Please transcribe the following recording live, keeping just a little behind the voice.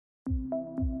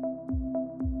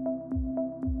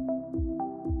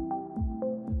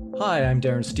Hi, I'm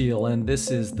Darren Stehle, and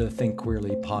this is the Think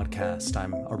Queerly podcast.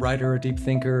 I'm a writer, a deep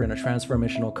thinker, and a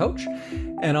transformational coach.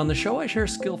 And on the show, I share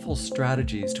skillful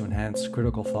strategies to enhance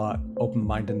critical thought,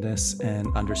 open-mindedness,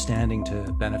 and understanding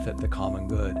to benefit the common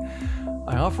good.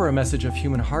 I offer a message of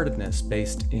human-heartedness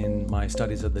based in my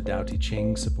studies of the Tao Te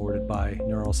Ching, supported by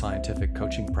neuroscientific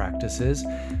coaching practices,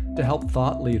 to help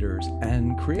thought leaders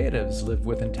and creatives live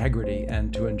with integrity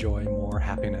and to enjoy more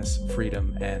happiness,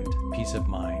 freedom, and peace of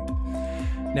mind.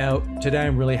 Now, today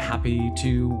I'm really happy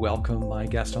to welcome my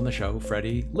guest on the show,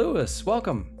 Freddie Lewis.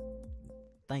 Welcome.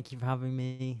 Thank you for having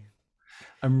me.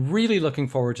 I'm really looking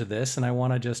forward to this, and I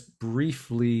want to just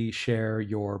briefly share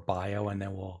your bio and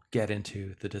then we'll get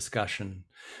into the discussion.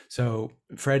 So,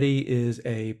 Freddie is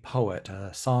a poet,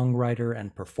 a songwriter,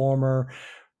 and performer,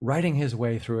 writing his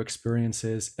way through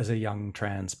experiences as a young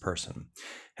trans person.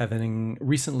 Having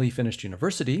recently finished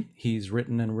university, he's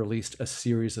written and released a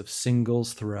series of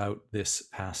singles throughout this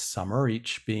past summer,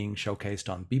 each being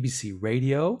showcased on BBC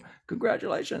Radio,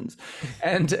 congratulations,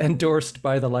 and endorsed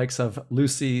by the likes of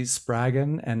Lucy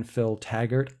Spraggan and Phil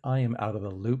Taggart. I am out of the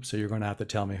loop, so you're going to have to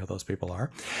tell me who those people are.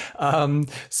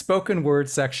 Spoken word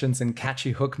sections and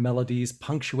catchy hook melodies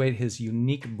punctuate his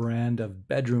unique brand of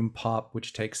bedroom pop,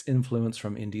 which takes influence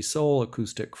from indie soul,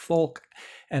 acoustic folk,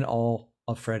 and all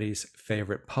of Freddie's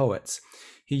favorite poets.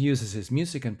 He uses his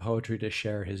music and poetry to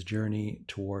share his journey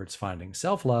towards finding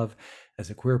self-love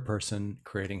as a queer person,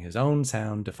 creating his own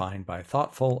sound defined by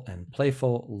thoughtful and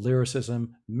playful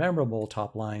lyricism, memorable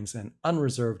top lines, and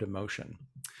unreserved emotion.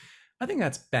 I think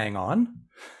that's bang on.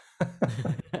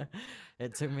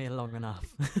 It took me long enough.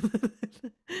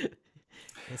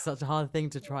 It's such a hard thing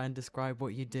to try and describe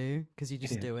what you do because you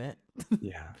just do it.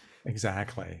 Yeah,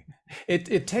 exactly.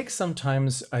 It takes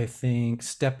sometimes, I think,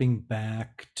 stepping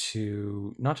back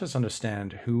to not just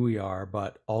understand who we are,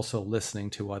 but also listening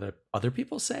to what other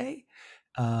people say.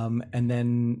 And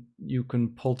then you can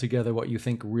pull together what you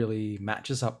think really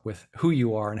matches up with who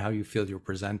you are and how you feel you're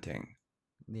presenting.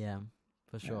 Yeah,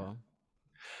 for sure.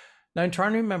 Now, I'm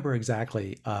trying to remember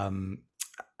exactly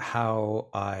how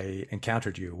I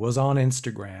encountered you was on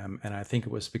Instagram, and I think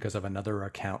it was because of another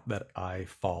account that I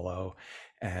follow.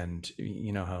 And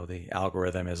you know how the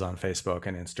algorithm is on Facebook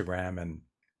and Instagram. And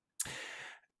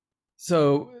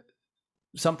so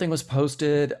something was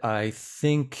posted. I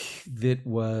think that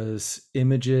was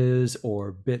images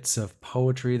or bits of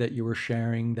poetry that you were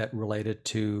sharing that related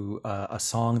to a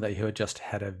song that you had just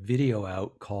had a video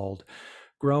out called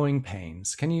Growing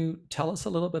Pains. Can you tell us a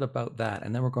little bit about that?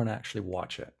 And then we're going to actually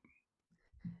watch it.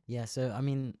 Yeah, so I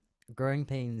mean, Growing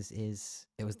Pains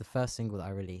it was the first single that I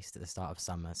released at the start of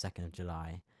summer, 2nd of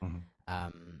July. Mhm.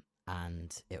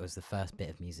 And it was the first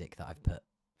bit of music that I've put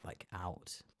like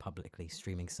out publicly,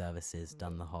 streaming services,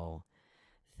 done the whole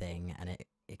thing, and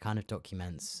it kind of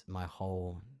documents my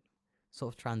whole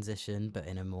sort of transition, but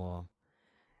in a more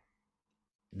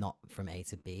not from A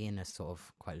to B in a sort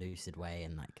of quite lucid way,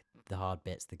 and like the hard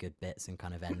bits, the good bits, and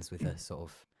kind of ends with a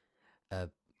sort of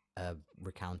a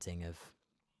recounting of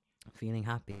feeling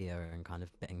happier and kind of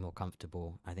getting more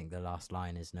comfortable. I think the last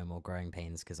line is no more growing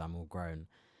pains because I'm all grown.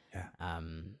 Yeah.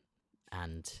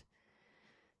 And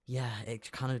yeah, it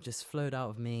kind of just flowed out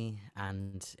of me,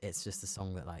 and it's just a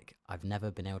song that like I've never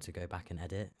been able to go back and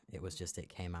edit. It was just it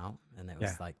came out, and it Yeah.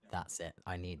 was like that's it.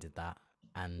 I needed that,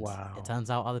 and it Wow. turns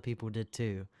out other people did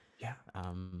too. Yeah.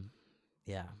 Um,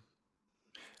 yeah.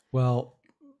 Well,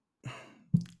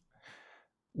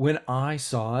 when I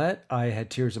saw it, I had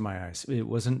tears in my eyes. It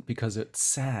wasn't because it's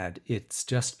sad, it's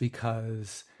just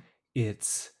because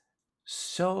it's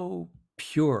so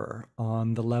pure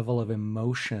on the level of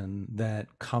emotion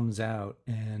that comes out.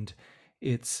 And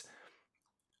it's,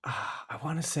 I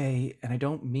want to say, and I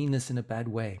don't mean this in a bad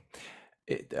way,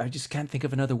 I just can't think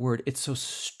of another word. It's so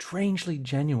strangely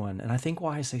genuine. And I think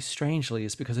why I say strangely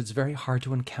is because it's very hard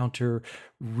to encounter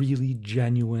really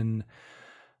genuine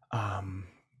um,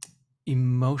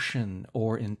 emotion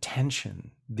or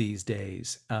intention these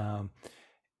days.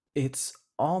 It's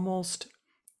almost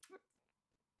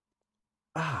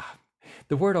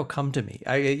the word will come to me.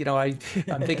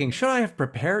 I'm thinking, should I have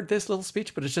prepared this little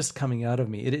speech? But it's just coming out of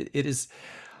me. It is.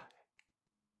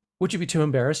 Would you be too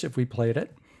embarrassed if we played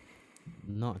it?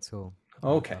 Not at all.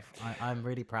 Okay. I'm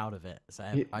really proud of it. So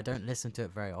I don't listen to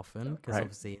it very often because Right.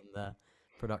 obviously in the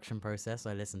production process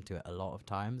I listen to it a lot of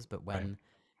times. But Right. when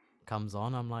it comes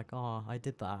on, I'm like, oh, I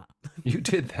did that. You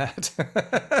did that.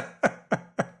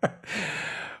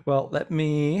 Well, let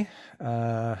me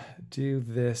do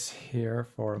this here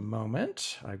for a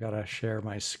moment. I gotta share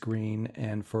my screen.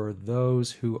 And for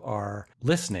those who are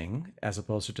listening, as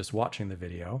opposed to just watching the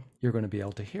video, you're going to be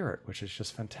able to hear it, which is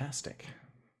just fantastic.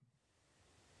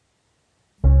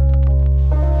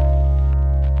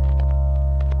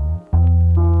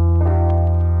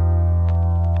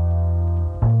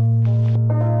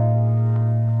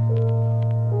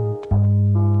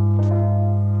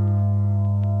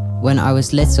 When I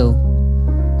was little,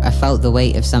 I felt the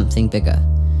weight of something bigger.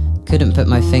 Couldn't put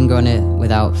my finger on it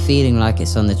without feeling like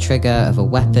it's on the trigger of a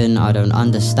weapon I don't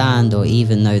understand or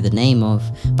even know the name of,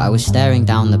 but I was staring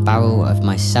down the barrel of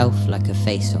myself like a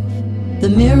face-off. The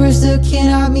mirror's looking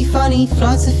at me funny,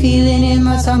 floods of feeling in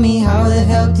my tummy, how the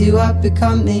hell do I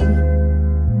become me?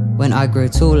 When I grew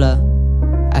taller,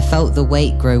 I felt the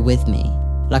weight grow with me.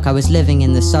 Like I was living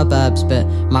in the suburbs, but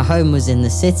my home was in the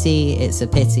city. It's a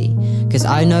pity, cause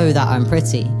I know that I'm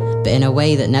pretty, but in a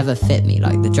way that never fit me,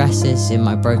 like the dresses in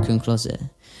my broken closet.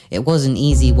 It wasn't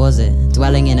easy, was it?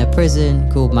 Dwelling in a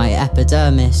prison called my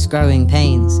epidermis, growing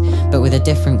pains, but with a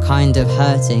different kind of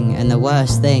hurting. And the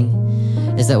worst thing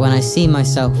is that when I see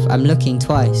myself, I'm looking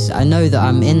twice. I know that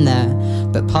I'm in there,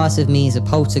 but part of me is a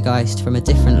poltergeist from a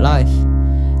different life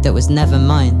that was never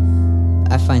mine.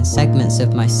 I find segments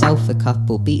of myself a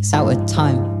couple beats out of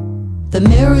time. The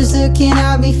mirror's looking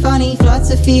at me funny,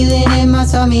 floods of feeling in my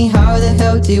tummy, how the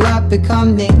hell do I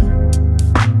become me?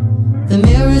 The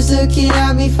mirror's looking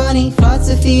at me funny, floods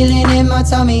of feeling in my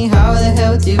tummy, how the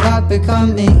hell do I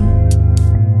become me?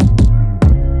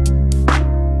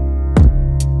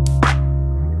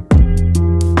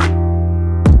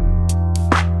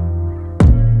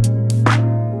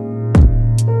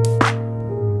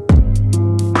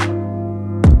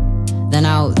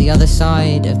 The other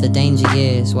side of the danger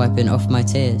years, wiping off my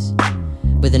tears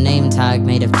with a name tag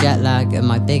made of jet lag and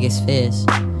my biggest fears.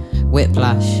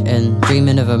 Whiplash and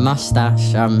dreaming of a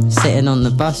mustache. I'm sitting on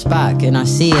the bus back and I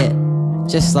see it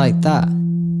just like that.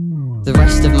 The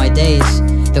rest of my days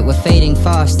that were fading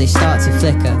fast, they start to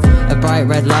flicker. A bright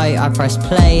red light, I press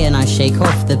play and I shake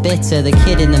off the bitter. The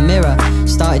kid in the mirror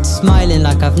started smiling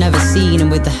like I've never seen,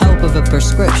 and with the help of a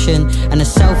prescription and a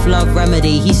self-love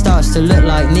remedy, he starts to look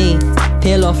like me.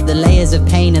 Peel off the layers of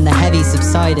pain and the heavy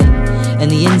subsiding,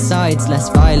 and the inside's less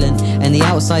violent and the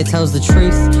outside tells the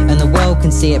truth, and the world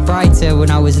can see it brighter. When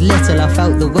I was little I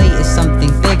felt the weight of something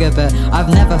bigger, but I've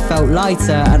never felt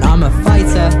lighter, and I'm a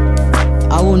fighter.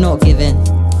 I will not give in,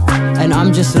 and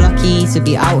I'm just lucky to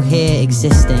be out here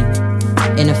existing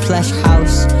in a flesh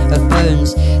house of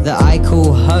bones that I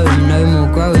call home. No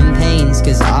more growing pains,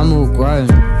 cause I'm all grown.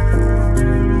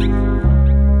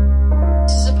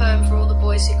 This is a poem for all the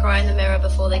boys who cry in the mirror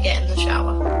before they get in the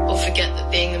shower, or forget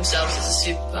that being themselves is a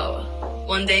superpower.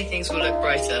 One day things will look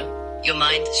brighter. Your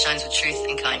mind shines with truth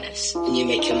and kindness, and you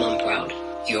make your mum proud.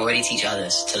 You already teach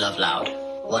others to love loud.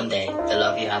 One day, the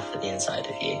love you have for the inside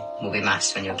of you will be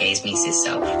matched when your gaze meets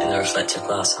itself in the reflective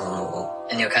glass on the wall.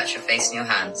 And you'll catch your face in your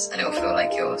hands and it will feel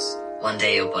like yours. One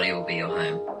day your body will be your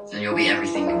home, and you'll be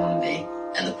everything you want to be,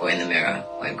 and the boy in the mirror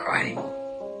won't cry anymore.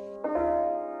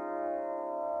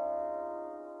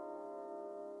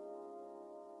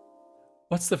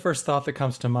 What's the first thought that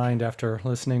comes to mind after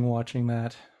listening, watching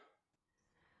that?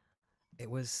 It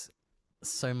was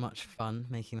so much fun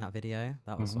making that video.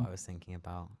 That was what I was thinking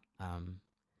about.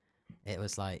 It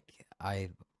was like I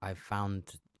found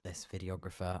this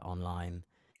videographer online,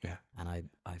 Yeah. and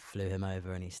I flew him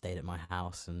over and he stayed at my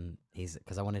house, and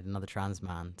because I wanted another trans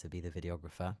man to be the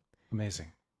videographer,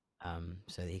 Amazing.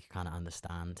 so that he could kind of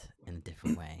understand in a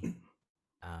different way.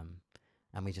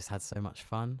 And we just had so much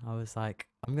fun. I was like,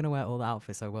 I'm gonna wear all the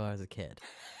outfits I wore as a kid,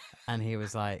 and he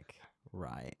was like,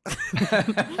 right.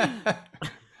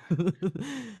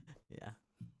 Yeah.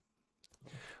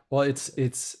 Well,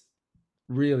 it's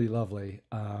really lovely.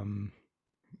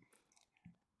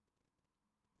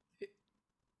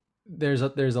 There's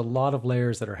a lot of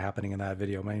layers that are happening in that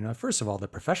video. I mean, first of all, the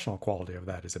professional quality of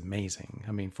that is amazing.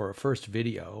 I mean, for a first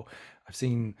video, I've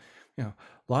seen,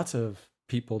 lots of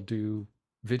people do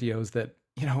videos that,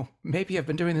 maybe have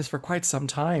been doing this for quite some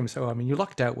time. So, I mean, you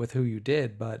lucked out with who you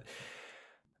did, but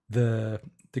the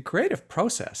creative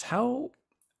process, how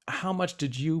much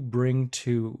did you bring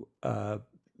to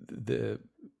the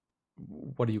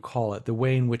what do you call it? The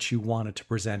way in which you wanted to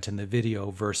present in the video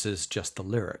versus just the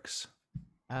lyrics.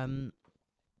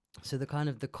 So the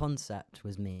concept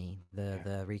was me,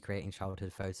 the recreating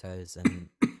childhood photos, and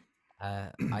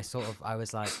I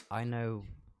was like, I know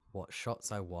what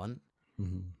shots I want.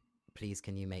 Please,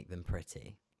 can you make them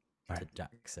pretty? Right. To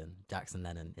Jackson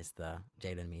Lennon is the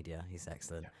Jalen Media. He's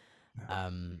excellent.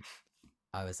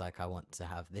 I was like, I want to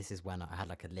have, this is when I had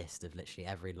like a list of literally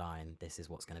every line. This is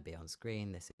what's going to be on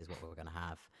screen. This is what we're going to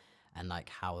have. And like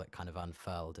how it kind of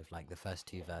unfurled of like the first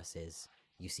two verses,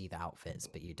 you see the outfits,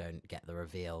 but you don't get the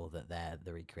reveal that they're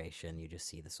the recreation. You just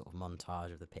see the sort of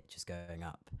montage of the pictures going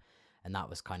up. And that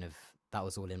was kind of, that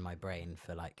was all in my brain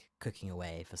for like cooking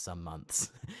away for some months.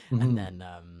 and Mm-hmm. then,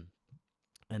 um,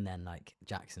 and then like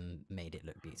Jackson made it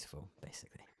look beautiful,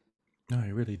 basically. No,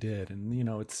 he really did, and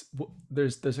it's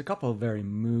there's a couple of very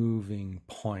moving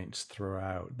points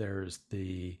throughout. There's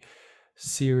the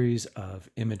series of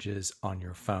images on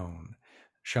your phone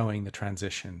showing the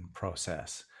transition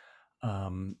process.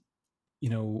 Um, you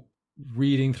know,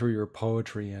 reading through your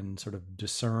poetry and sort of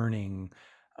discerning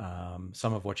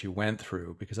some of what you went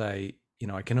through, because I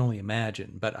can only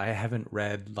imagine, but I haven't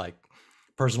read like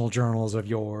personal journals of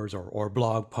yours or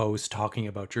blog posts talking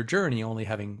about your journey, only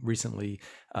having recently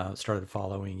started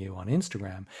following you on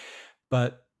Instagram.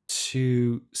 But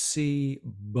to see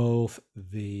both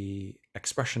the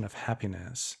expression of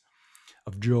happiness,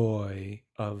 of joy,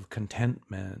 of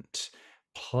contentment,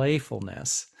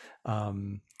 playfulness,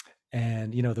 and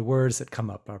the words that come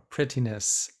up are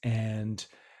prettiness and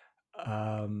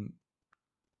um,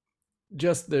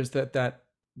 just there's that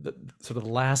the sort of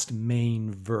last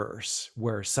main verse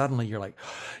where suddenly you're like,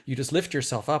 you just lift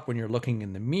yourself up when you're looking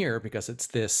in the mirror, because it's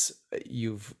this,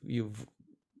 you've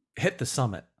hit the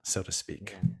summit, so to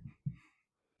speak.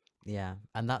 Yeah.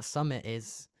 And that summit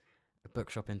is a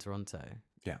bookshop in Toronto.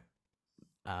 Yeah.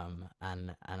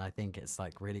 And I think it's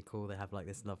like really cool. They have like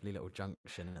this lovely little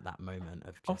junction at that moment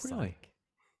of Oh, just really? like,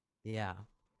 yeah.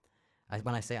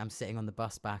 When I say I'm sitting on the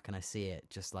bus back and I see it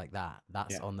just like that,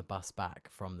 that's Yeah. on the bus back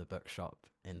from the bookshop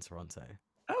in Toronto.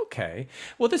 Okay.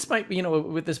 Well, this might be,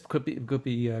 with this could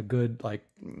be a good like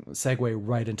segue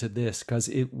right into this, because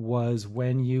it was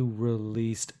when you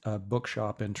released a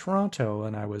bookshop in Toronto,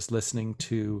 and I was listening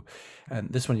to, and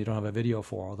this one you don't have a video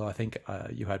for, although I think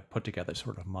you had put together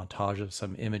sort of montage of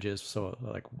some images. So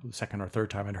like the second or third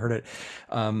time I'd heard it.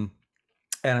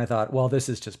 And I thought, well, this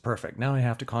is just perfect. Now I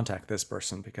have to contact this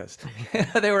person, because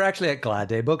they were actually at Glad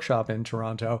Day Bookshop in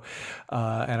Toronto.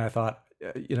 And I thought,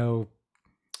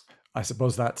 I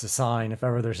suppose that's a sign, if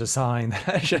ever there's a sign, that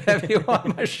I should have you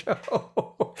on my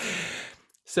show.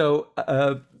 So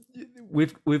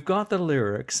we've got the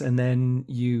lyrics, and then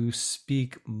you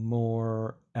speak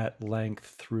more at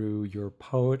length through your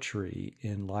poetry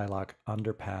in Lilac,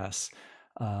 Underpass.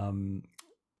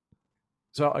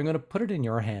 So I'm going to put it in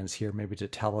your hands here, maybe to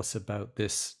tell us about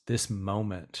this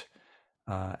moment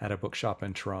at a bookshop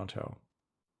in Toronto.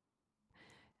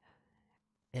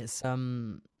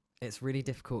 It's really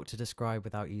difficult to describe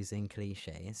without using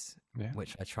cliches, Yeah.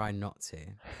 which I try not to,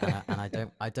 and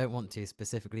I don't want to,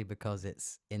 specifically because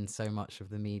it's in so much of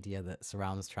the media that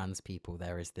surrounds trans people.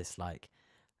 There is this like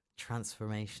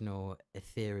transformational,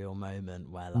 ethereal moment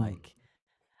where Mm. like,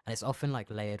 and it's often like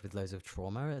layered with loads of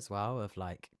trauma as well, of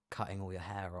like cutting all your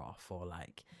hair off or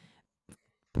like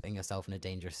putting yourself in a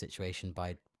dangerous situation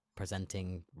by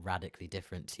presenting radically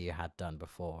different to you had done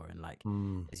before. And like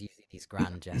Mm. there's usually these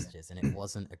grand gestures, and it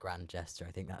wasn't a grand gesture.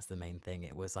 I think that's the main thing.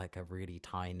 It was like a really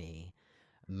tiny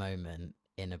moment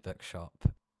in a bookshop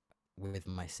with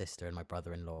my sister and my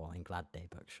brother-in-law in Glad Day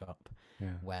Bookshop,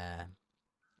 Yeah. where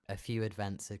a few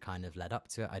events had kind of led up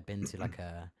to it. I'd been to like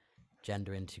a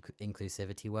gender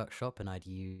inclusivity workshop, and I'd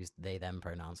used they them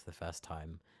pronouns for the first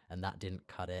time, and that didn't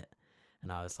cut it.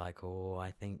 And I was like, oh,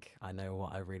 I think I know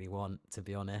what I really want, to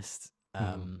be honest.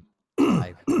 Mm.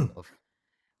 I sort of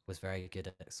was very good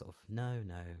at sort of, no,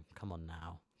 come on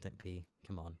now, don't be,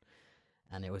 come on.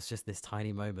 And it was just this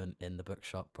tiny moment in the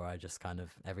bookshop where I just kind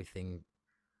of, everything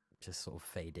just sort of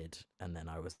faded. And then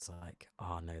I was like,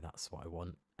 oh no, that's what I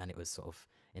want. And it was sort of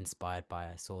inspired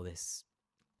by, I saw this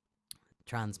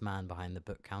trans man behind the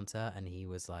book counter, and he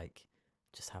was like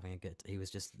just having a good, he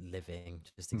was just living,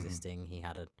 just existing. He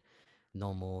had a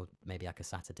normal, maybe like a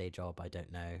Saturday job, I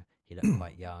don't know. He looked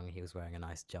quite young. He was wearing a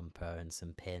nice jumper and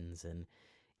some pins, and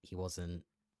he wasn't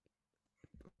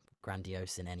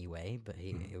grandiose in any way, but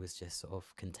he was just sort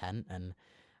of content. And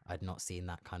I'd not seen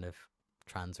that kind of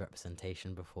trans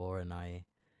representation before, and I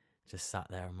just sat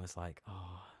there and was like,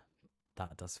 oh,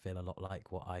 that does feel a lot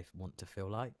like what I want to feel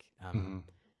like.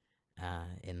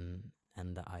 In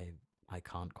and that I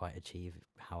can't quite achieve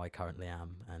how I currently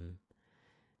am. And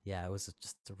yeah, it was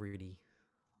just a really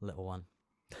little one.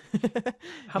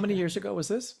 How many years ago was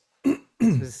this?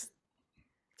 This was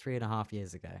 3.5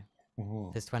 years ago.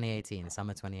 Oh, This 2018,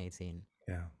 summer 2018.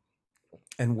 yeah.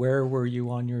 And where were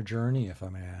you on your journey, if I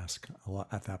may ask, a lot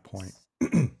at that point?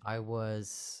 I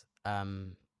was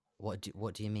what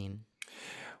do you mean?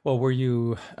 Well, were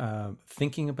you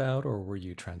thinking about, or were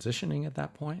you transitioning at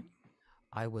that point?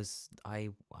 I was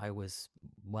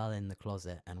well in the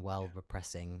closet and well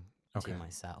repressing to Okay.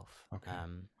 myself. Okay.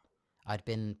 I'd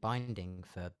been binding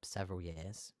for several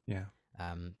years, Yeah.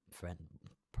 for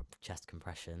chest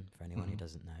compression for anyone who Hmm.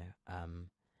 doesn't know,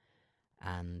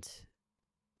 and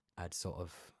I'd sort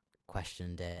of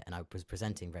questioned it, and I was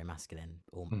presenting very masculine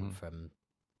all, Hmm.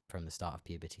 from the start of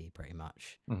puberty, pretty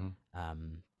much. Hmm.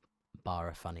 Um, bar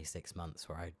a funny 6 months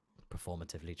where I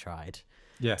performatively tried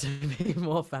Yeah. to be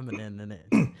more feminine, and it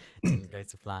didn't go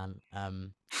to plan.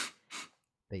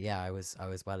 But yeah, I was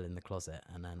well in the closet,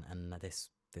 and then this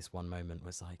one moment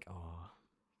was like, oh,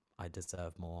 I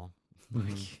deserve more. Hmm.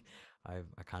 Like,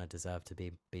 I kind of deserve to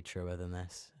be truer than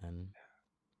this, and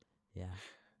yeah,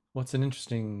 Well, it's an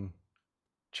interesting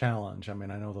challenge. I mean,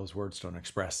 I know those words don't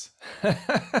express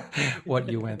what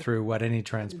you went through, what any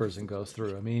trans person goes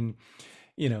through. I mean,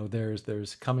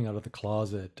 there's coming out of the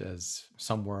closet as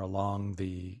somewhere along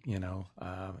the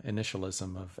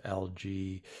initialism of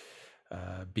LG,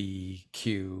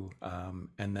 BQ,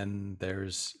 and then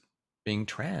there's being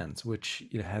trans, which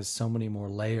has so many more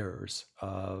layers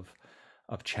of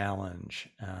challenge,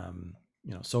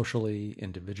 socially,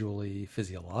 individually,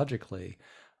 physiologically.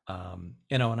 And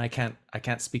I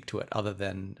can't speak to it other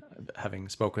than having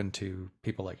spoken to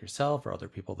people like yourself or other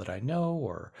people that I know,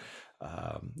 or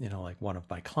like one of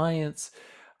my clients,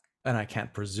 and I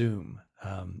can't presume.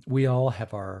 We all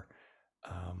have our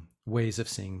ways of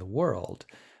seeing the world,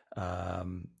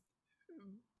 um,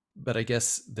 but I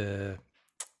guess the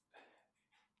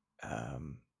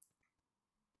um,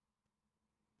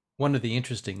 one of the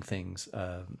interesting things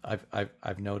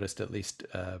I've noticed, at least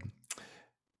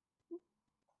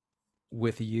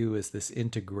with you, is this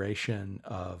integration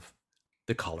of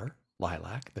the color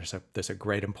lilac. There's a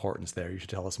great importance there. You should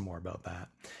tell us more about that.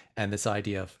 And this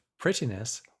idea of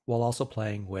prettiness, while also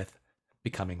playing with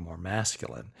becoming more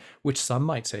masculine, which some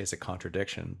might say is a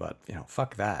contradiction, but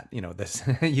fuck that. This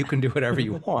you can do whatever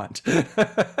you want.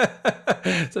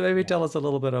 So maybe yeah, tell us a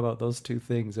little bit about those two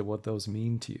things and what those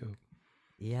mean to you.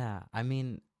 yeah. I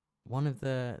mean, one of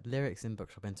the lyrics in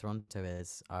Bookshop in Toronto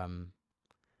is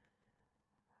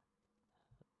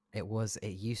it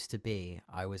used to be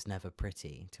I was never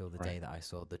pretty till the Right. day that I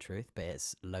saw the truth, but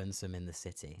it's lonesome in the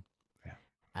city. Yeah.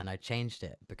 And I changed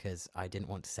it because I didn't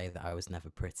want to say that I was never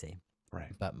pretty.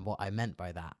 Right. But what I meant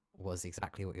by that was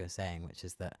exactly what you're saying, which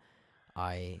is that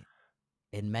I,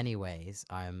 in many ways,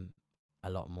 I'm a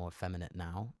lot more effeminate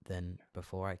now than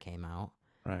before I came out.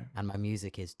 Right. And my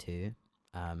music is too.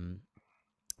 Um,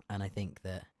 and I think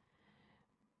that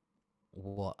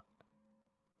what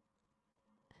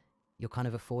you're kind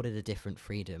of afforded a different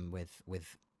freedom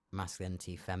with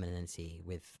masculinity, femininity,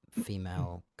 with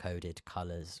female coded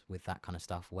colors, with that kind of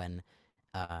stuff when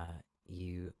uh,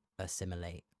 you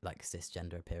assimilate like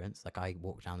cisgender appearance. Like I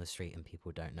walk down the street and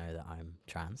people don't know that I'm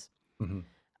trans. Hmm.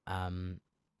 Um,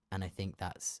 and I think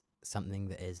that's something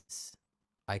that is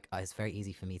it's very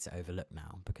easy for me to overlook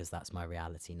now because that's my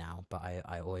reality now. But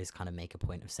I always kind of make a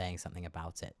point of saying something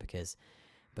about it because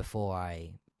before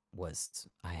I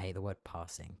hate the word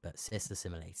passing, but cis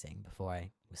assimilating. Before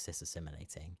I was cis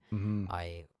assimilating, Hmm.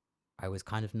 I I was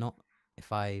kind of not.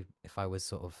 If I was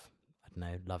sort of, I don't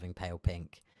know, loving pale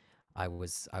pink, I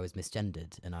was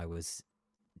misgendered and I was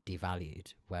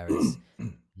devalued. Whereas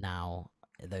now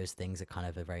those things are kind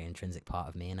of a very intrinsic part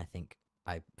of me, and I think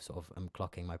I sort of am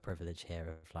clocking my privilege here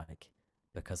of like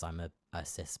because I'm a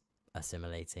cis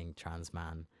assimilating trans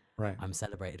man, Right. I'm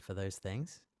celebrated for those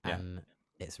things, Yeah. and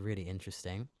it's really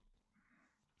interesting.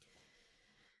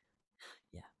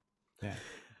 Yeah.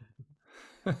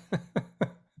 Yeah.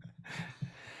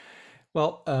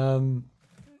 Well, I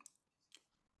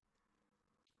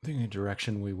think the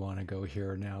direction we want to go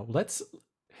here now.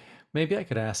 Maybe I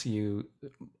could ask you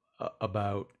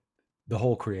about the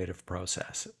whole creative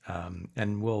process,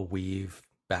 and we'll weave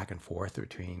back and forth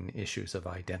between issues of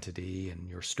identity and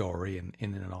your story and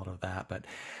in and all of that. But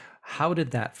how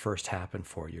did that first happen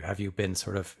for you? Have you been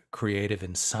sort of creative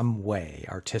in some way,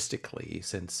 artistically,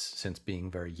 since being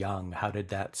very young? How did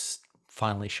that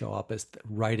finally show up as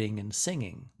writing and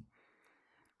singing?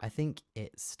 I think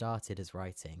it started as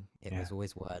writing. It Yeah. was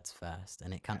always words first,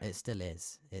 and it still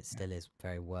is. It Yeah. still is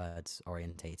very words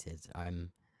orientated.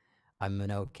 I'm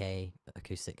an okay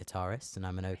acoustic guitarist, and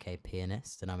I'm an okay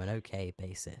pianist, and I'm an okay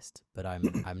bassist, but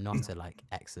I'm not a like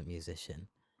excellent musician.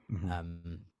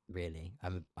 Hmm. Really,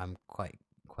 I'm quite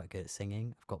good at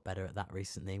singing. I've got better at that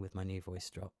recently with my new voice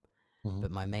drop. Hmm.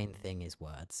 But my main thing is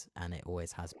words, and it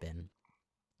always has been.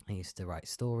 I used to write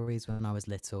stories when I was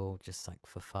little, just like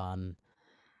for fun.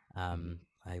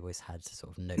 I always had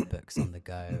sort of notebooks on the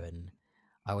go, and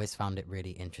I always found it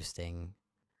really interesting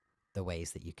the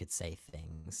ways that you could say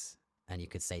things, and you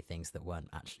could say things that weren't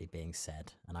actually being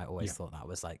said. And I always Yeah. thought that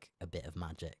was like a bit of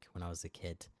magic when I was a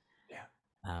kid. Yeah.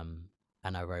 Um,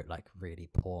 and I wrote like really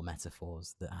poor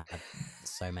metaphors that had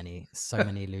so many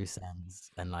loose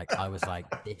ends. And like, I was like,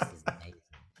 this is amazing.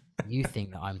 You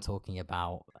think that I'm talking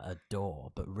about a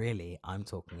door, but really I'm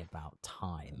talking about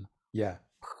time. Yeah.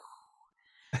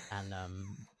 And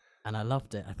and I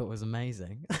loved it. I thought it was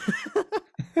amazing.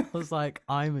 I was like,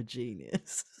 I'm a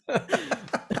genius.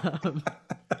 um,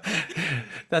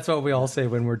 That's what we all say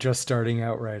when we're just starting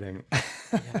out writing.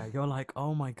 yeah, you're like,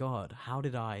 oh my god, how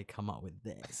did I come up with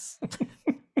this?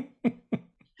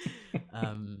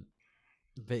 um,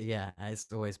 but yeah,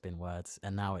 it's always been words,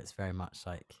 and now it's very much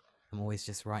like I'm always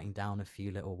just writing down a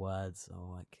few little words,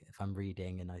 or like if I'm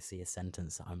reading and I see a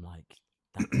sentence, I'm like,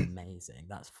 that's amazing.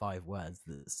 That's 5 words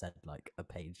that said like a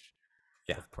page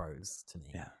Yeah. of prose to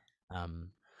me. Yeah. And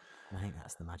I think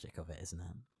that's the magic of it, isn't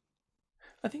it?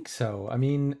 I think so. I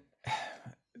mean,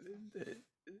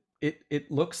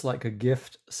 it looks like a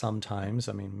gift sometimes.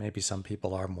 I mean, maybe some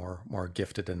people are more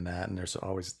gifted in that, and there's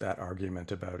always that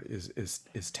argument about is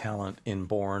talent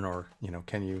inborn, or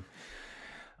can you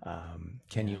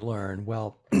learn?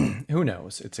 Well, who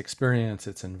knows? It's experience,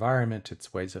 it's environment,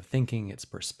 it's ways of thinking, it's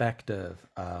perspective.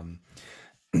 I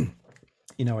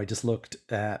just looked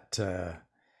at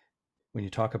when you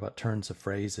talk about turns of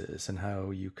phrases and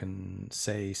how you can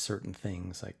say certain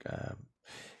things, like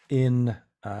in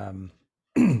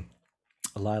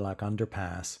Lilac,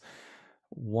 Underpass,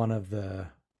 one of the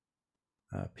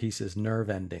piece's nerve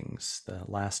endings, the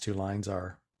last 2 lines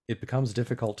are, "It becomes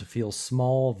difficult to feel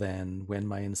small then when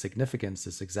my insignificance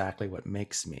is exactly what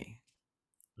makes me."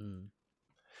 Mm.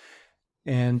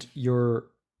 And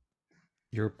your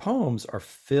poems are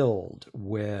filled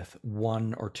with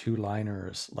 1 or 2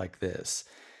 liners like this.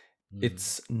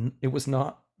 It was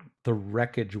not the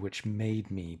wreckage which made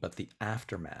me, but the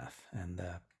aftermath. And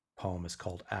the poem is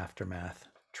called Aftermath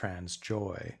Trans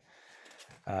Joy.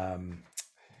 And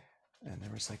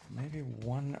there was like maybe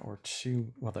 1 or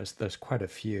 2. Well, there's quite a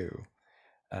few.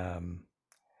 And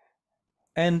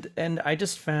I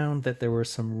just found that there were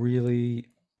some really,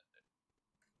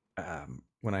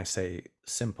 when I say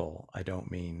simple, I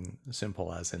don't mean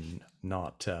simple as in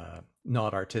not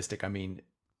artistic. I mean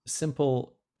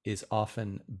simple is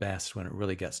often best when it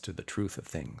really gets to the truth of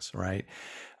things, right?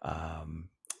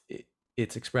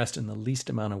 It's expressed in the least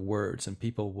amount of words, and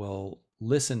people will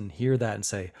listen, hear that, and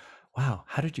say, "Wow,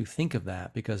 how did you think of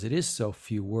that?" Because it is so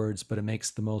few words, but it makes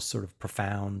the most sort of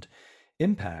profound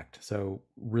impact. So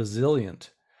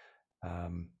resilient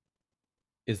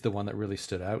is the one that really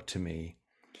stood out to me.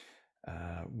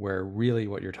 Where really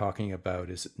what you're talking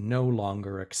about is no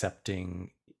longer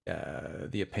accepting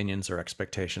the opinions or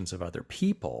expectations of other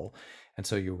people. And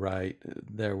so you write,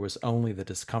 "There was only the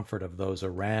discomfort of those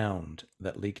around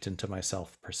that leaked into my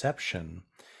self-perception,"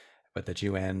 but that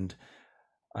you end,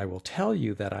 "I will tell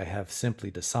you that I have simply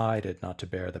decided not to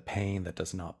bear the pain that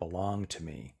does not belong to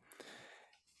me."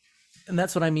 And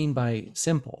that's what I mean by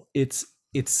simple. It's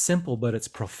simple, but it's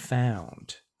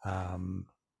profound. And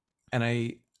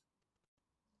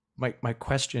my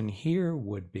question here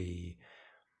would be,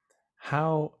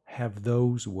 how have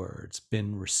those words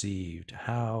been received?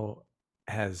 How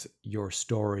has your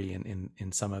story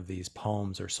in some of these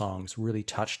poems or songs really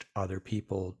touched other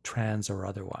people, trans or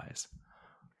otherwise?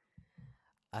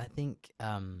 I think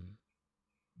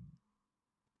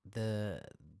the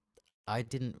I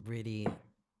didn't really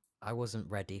I wasn't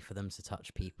ready for them to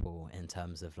touch people, in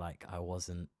terms of like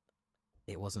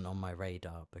it wasn't on my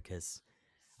radar, because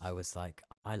I was like,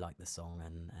 I like the song,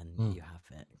 and Mm, you have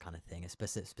it, kind of thing.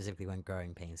 Specifically when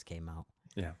Growing Pains came out,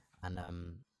 yeah. and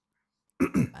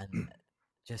and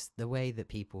just the way that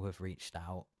people have reached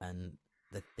out, and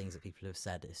the things that people have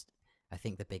said, is, I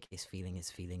think the biggest feeling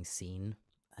is feeling seen,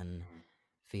 and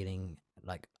feeling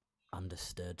like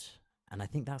understood. And I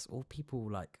think that's all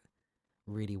people like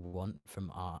really want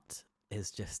from art, is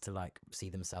just to like see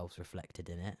themselves reflected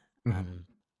in it, Mhm.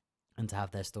 and to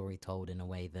have their story told in a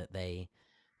way that they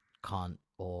can't,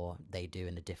 or they do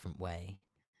in a different way.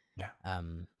 Yeah.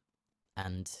 um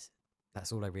and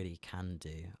that's all I really can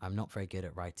do. I'm not very good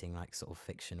at writing like sort of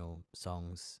fictional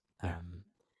songs. Yeah.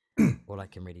 All I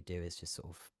can really do is just sort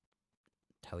of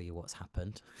tell you what's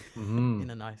happened Mhm.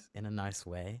 in a nice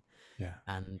way, Yeah.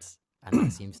 and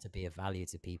that seems to be of value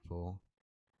to people.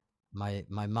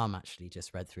 My mum actually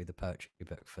just read through the poetry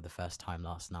book for the first time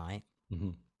last night,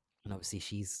 Mhm. and obviously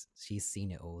she's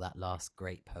seen it all. That last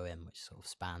great poem, which sort of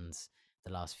spans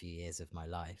the last few years of my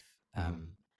life.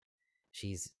 Mhm.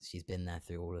 She's been there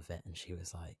through all of it, and she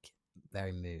was like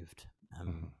very moved.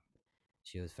 Mhm.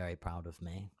 she was very proud of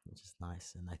me, which is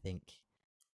nice. And I think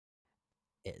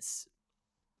it's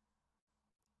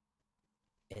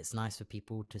nice for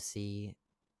people to see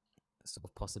sort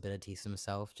of possibilities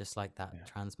themselves, just like that Yeah.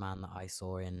 trans man that I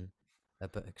saw in a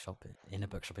bookshop in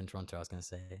Toronto. I was going to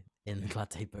say in the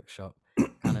Latte bookshop,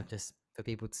 kind of just for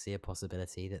people to see a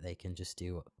possibility that they can just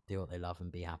do what they love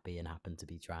and be happy and happen to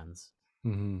be trans.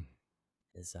 Mm-hmm.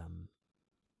 Is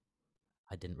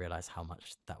I didn't realize how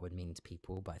much that would mean to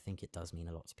people, but I think it does mean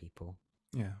a lot to people.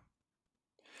 Yeah.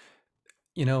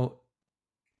 You know,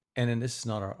 and this is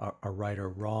not a right or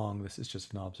wrong. This is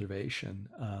just an observation.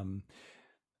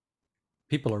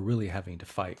 People are really having to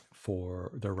fight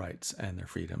for their rights and their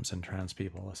freedoms, and trans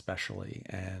people especially.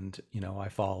 And, I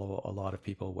follow a lot of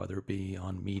people, whether it be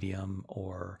on Medium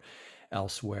or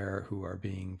elsewhere, who are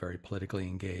being very politically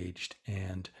engaged.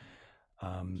 And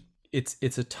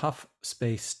it's a tough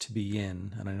space to be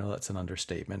in. And I know that's an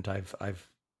understatement. I've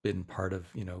been part of,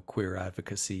 queer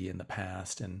advocacy in the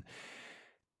past, and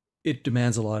it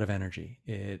demands a lot of energy.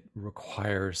 It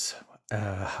requires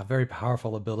a very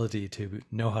powerful ability to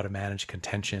know how to manage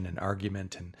contention and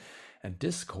argument and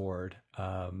discord.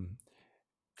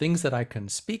 Things that I can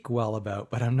speak well about,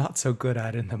 but I'm not so good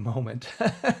at in the moment.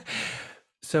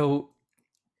 So,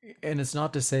 and it's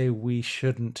not to say we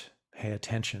shouldn't pay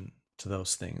attention to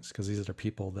those things, because these are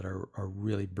people that are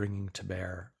really bringing to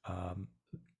bear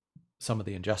some of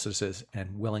the injustices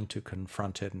and willing to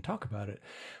confront it and talk about it.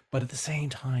 But at the same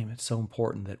time, it's so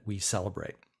important that we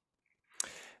celebrate.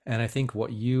 And I think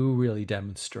what you really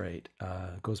demonstrate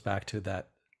goes back to that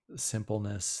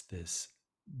simpleness, this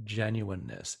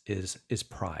genuineness is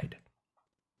pride.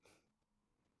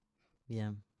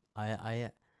 Yeah,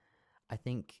 I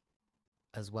think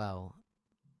as well.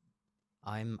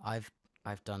 I've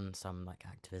done some like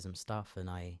activism stuff,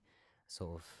 and I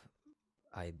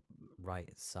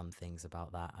write some things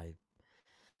about that.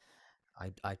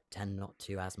 I tend not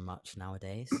to as much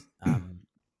nowadays,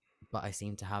 but I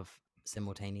seem to have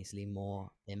simultaneously more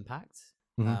impact.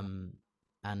 Mm-hmm.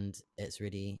 And it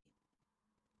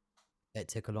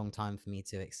took a long time for me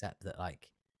to accept that,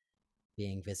 like,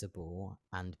 being visible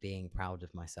and being proud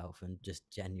of myself and just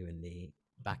genuinely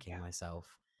backing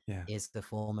myself Yeah. is the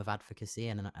form of advocacy.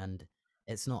 And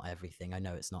it's not everything. I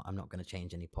know it's not. I'm not going to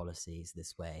change any policies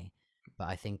this way, but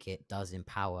I think it does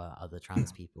empower other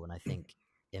trans people, and I think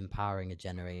empowering a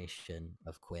generation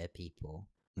of queer people,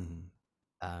 Mm-hmm.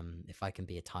 if I can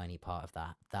be a tiny part of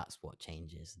that, that's what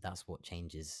changes. That's what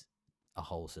changes a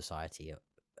whole society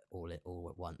all at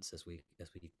once as we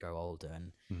grow older.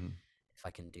 And Mm-hmm. if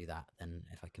I can do that, then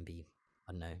if I can be,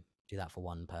 I don't know, do that for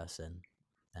one person,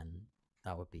 then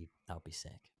that would be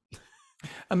sick.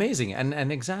 Amazing.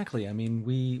 And exactly. I mean,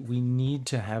 we need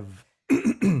to have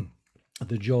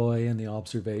the joy and the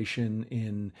observation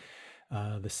in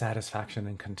the satisfaction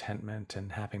and contentment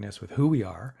and happiness with who we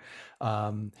are.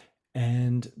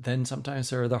 And then sometimes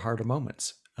there are the harder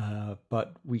moments.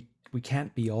 But we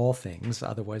can't be all things,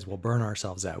 otherwise we'll burn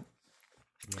ourselves out.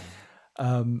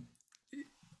 Yeah.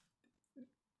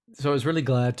 So I was really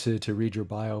glad to read your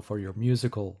bio for your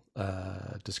musical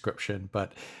description,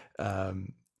 but I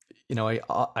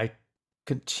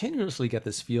continuously get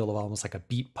this feel of almost like a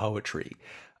beat poetry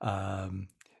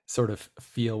sort of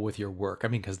feel with your work. I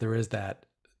mean, because there is that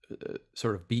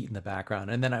sort of beat in the background,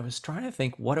 and then I was trying to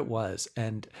think what it was,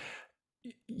 and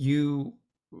you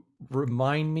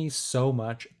remind me so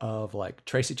much of like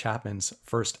Tracy Chapman's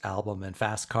first album and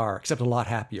Fast Car, except a lot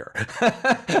happier.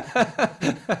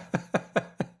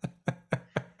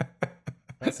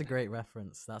 That's a great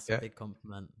reference. That's a big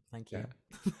compliment. Thank you.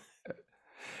 Yeah.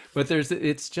 But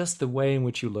it's just the way in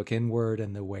which you look inward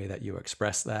and the way that you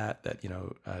express that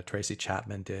Tracy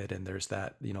Chapman did. And there's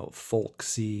that,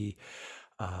 folksy,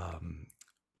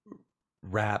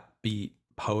 rap beat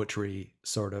poetry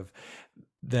sort of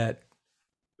that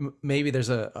maybe there's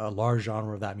a large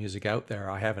genre of that music out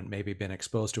there. I haven't maybe been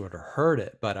exposed to it or heard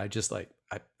it, but I just like,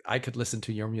 I could listen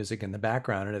to your music in the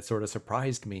background and it sort of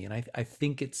surprised me. And I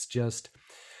think it's just,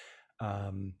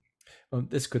 well,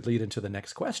 this could lead into the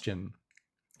next question.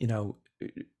 How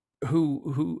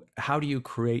do you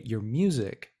create your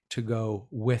music to go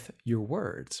with your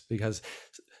words? Because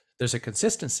there's a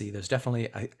consistency, there's definitely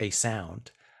a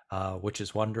sound, which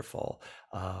is wonderful,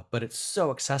 but it's so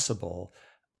accessible,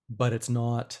 but it's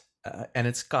not, and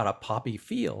it's got a poppy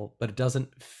feel, but it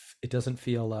doesn't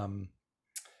feel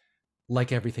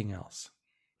like everything else.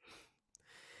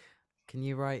 Can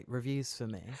you write reviews for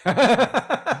me?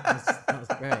 That was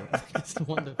great. It's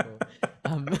wonderful.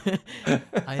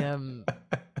 I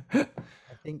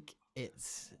think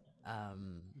it's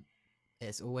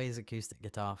always acoustic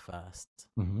guitar first.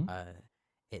 Mm-hmm.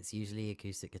 It's usually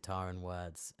acoustic guitar and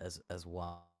words as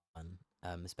one,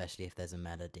 especially if there's a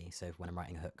melody. So when I'm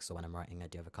writing hooks or when I'm writing, I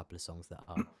do have a couple of songs that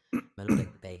are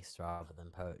melodic based rather than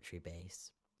poetry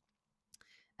based.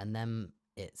 And then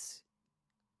it's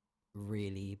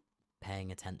really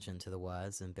paying attention to the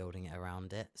words and building it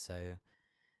around it. So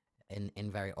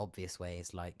in very obvious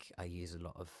ways, like I use a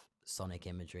lot of sonic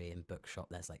imagery in bookshop.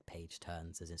 There's like page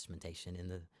turns as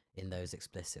instrumentation in those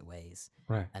explicit ways.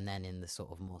 Right. And then in the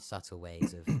sort of more subtle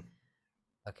ways of,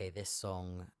 okay, this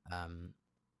song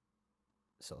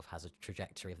sort of has a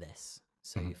trajectory of this.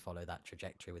 So you follow that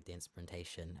trajectory with the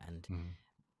instrumentation, and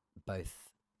both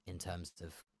in terms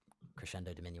of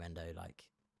crescendo, diminuendo, like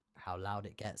how loud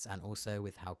it gets, and also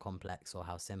with how complex or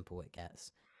how simple it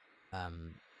gets.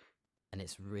 And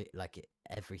it's like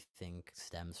everything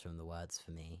stems from the words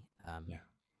for me. Yeah.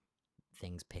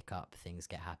 Things pick up, things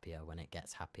get happier when it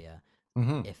gets happier.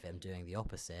 Mm-hmm. If I'm doing the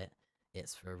opposite,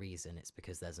 it's for a reason. It's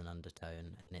because there's an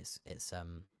undertone, and it's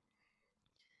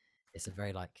a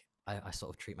very like I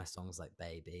sort of treat my songs like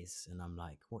babies, and I'm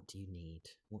like, what do you need?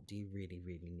 What do you really,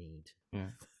 really need?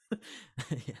 Yeah.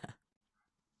 Yeah.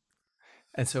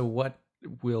 And so, what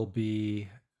will be?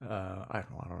 I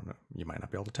don't know. You might not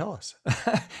be able to tell us.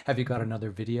 Have you got another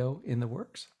video in the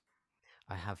works?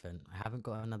 I haven't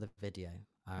got another video.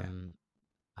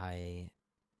 I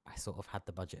sort of had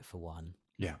the budget for one.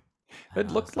 Yeah. And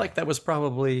It I looked was like that was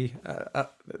probably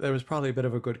there was probably a bit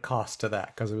of a good cost to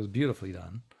that because it was beautifully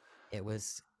done. it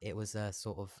was a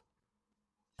sort of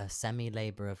a semi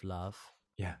labor of love,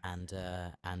 Yeah. and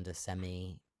a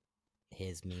semi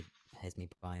here's me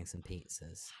buying some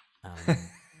pizzas,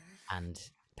 and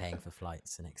paying for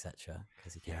flights and etc.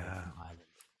 because he came over Yeah. from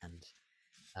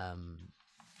Ireland,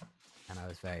 and I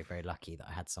was very, very lucky that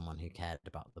I had someone who cared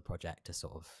about the project to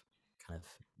sort of kind of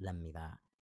lend me that.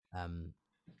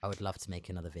 I would love to make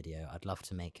another video. I'd love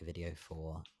to make a video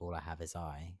for All I Have Is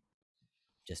I,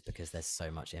 just because there's so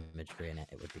much imagery in it.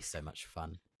 It would be so much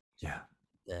fun. Yeah.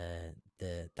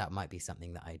 That might be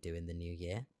something that I do in the new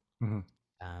year. Mm-hmm.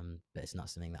 But it's not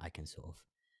something that I can sort of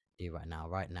do right now.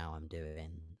 Right now, I'm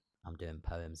doing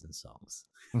poems and songs.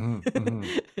 Mm-hmm.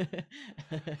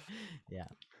 Mm-hmm. Yeah.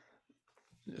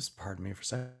 Just pardon me for a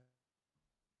second.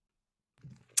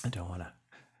 I don't want to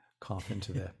cough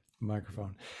into the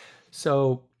microphone.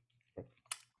 So,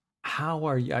 how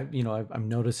are you? I'm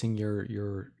noticing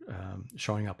you're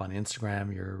showing up on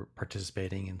Instagram. You're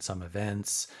participating in some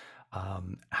events.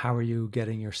 How are you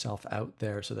getting yourself out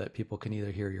there so that people can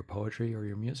either hear your poetry or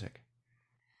your music?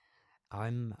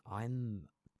 I'm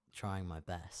trying my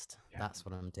best. Yeah. That's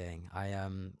what I'm doing.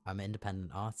 I'm an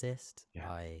independent artist. Yeah.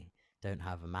 I don't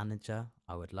have a manager.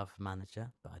 I would love a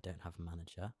manager, but I don't have a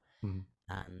manager. Mhm.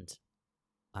 And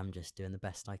I'm just doing the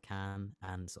best I can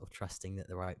and sort of trusting that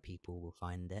the right people will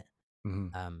find it.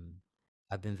 Mhm.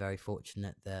 I've been very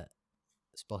fortunate that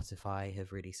Spotify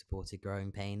have really supported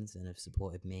Growing Pains and have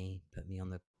supported me, put me on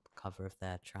the cover of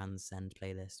their Transcend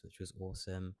playlist, which was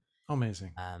awesome.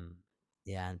 Amazing.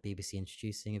 Yeah, and BBC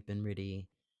Introducing have been really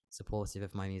supportive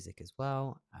of my music as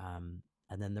well. And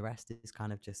then the rest is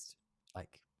kind of just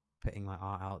like putting my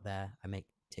art out there. I make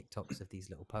TikToks of these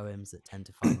little poems that tend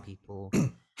to find people,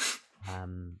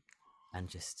 and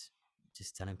just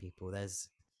telling people there's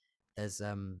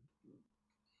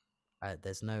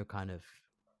no kind of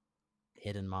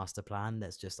hidden master plan.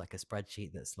 There's just like a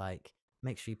spreadsheet that's like,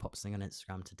 make sure you pop something on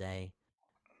Instagram today,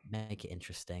 make it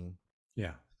interesting.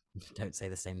 Yeah. Don't say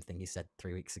the same thing you said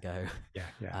 3 weeks ago. Yeah.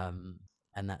 Yeah.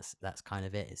 And that's kind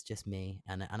of it. It's just me,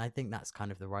 and I think that's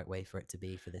kind of the right way for it to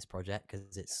be for this project,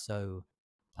 because it's so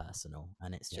personal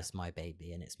and it's just my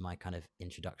baby, and it's my kind of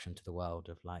introduction to the world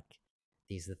of like,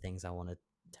 these are the things I want to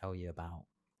tell you about.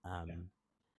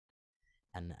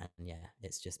 And yeah,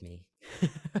 it's just me.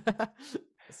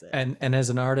 That's it. And as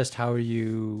an artist, how are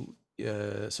you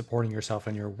supporting yourself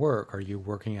in your work? Are you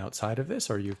working outside of this,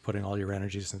 or are you putting all your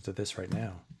energies into this right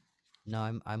now?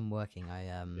 No, I'm working.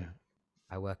 Yeah.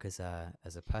 I work as a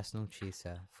personal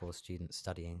tutor for students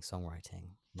studying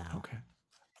songwriting now. Okay.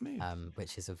 Amazing.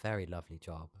 Which is a very lovely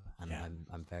job, and Yeah.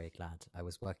 I'm very glad. I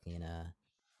was working in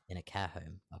a care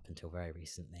home up until very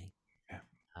recently. Yeah.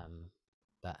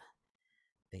 But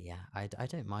yeah, I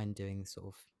don't mind doing sort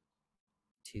of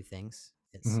two things.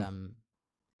 Mm-hmm.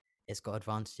 It's got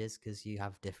advantages because you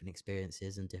have different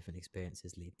experiences, and different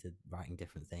experiences lead to writing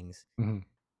different things.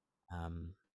 Mm-hmm.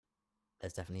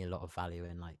 There's definitely a lot of value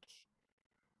in like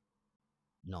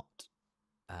not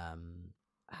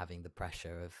having the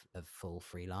pressure of full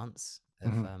freelance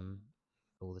of Mm-hmm.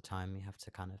 all the time you have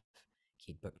to kind of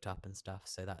keep booked up and stuff.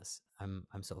 So that's I'm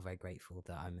sort of very grateful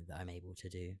that I'm able to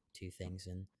do two things,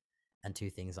 and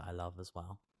two things that I love as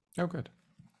well. Oh, good.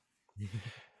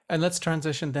 And let's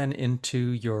transition then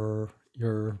into your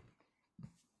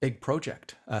big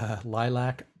project,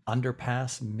 Lilac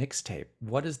Underpass Mixtape.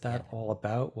 What is Yeah. that all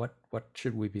about? What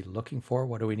should we be looking for?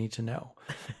 What do we need to know?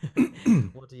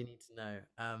 What do you need to know?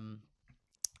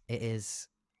 It is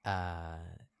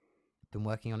been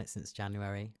working on it since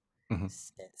January.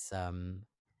 Mhm. It's I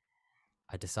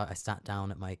sat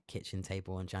down at my kitchen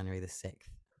table on January the 6th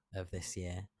of this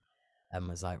year and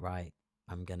was like, right,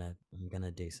 I'm gonna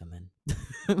do something.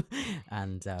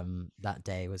 And that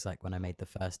day was like when I made the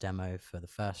first demo for the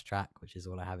first track, which is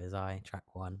All I Have Is I,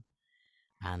 track 1.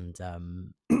 And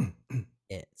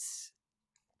it's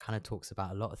kind of talks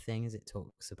about a lot of things. It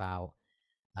talks about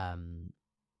um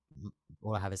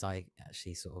All I Have Is I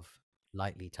actually sort of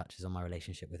lightly touches on my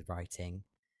relationship with writing.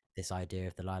 This idea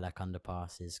of the Lilac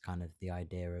Underpass is kind of the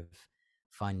idea of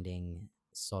finding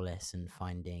solace and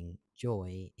finding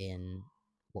joy in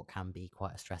what can be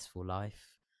quite a stressful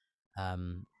life.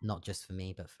 Not just for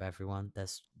me, but for everyone.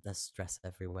 There's stress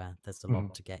everywhere. There's a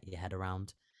lot to get your head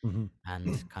around, Mhm.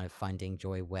 and kind of finding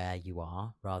joy where you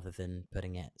are rather than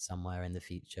putting it somewhere in the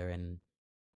future in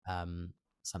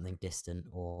something distant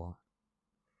or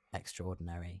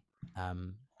extraordinary,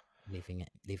 um, leaving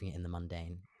it in the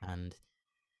mundane. And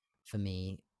for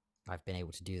me, I've been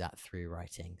able to do that through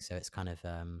writing. So it's kind of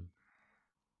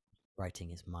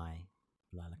writing is my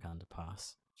Lilac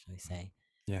Underpass, shall we say?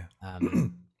 Yeah.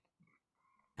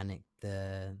 And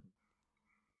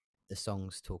the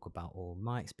songs talk about all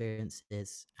my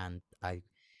experiences, and I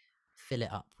fill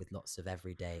it up with lots of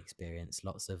everyday experience,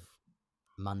 lots of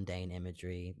mundane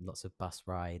imagery, lots of bus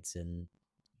rides, and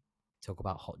talk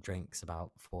about hot drinks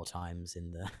about 4 times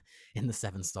in the in the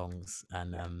 7 songs.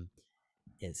 And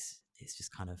it's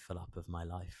just kind of full up of my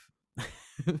life.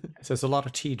 So it's a lot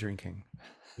of tea drinking.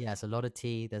 Yeah, it's a lot of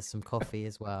tea. There's some coffee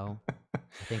as well.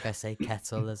 I think I say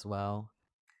kettle as well.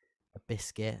 A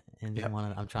biscuit in Yeah.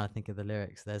 one. I'm trying to think of the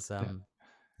lyrics. There's Yeah.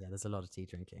 yeah, there's a lot of tea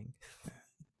drinking.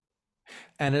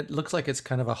 And it looks like it's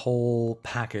kind of a whole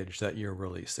package that you're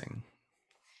releasing.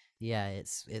 Yeah,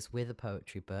 it's with a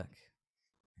poetry book.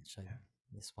 Actually,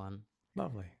 this one.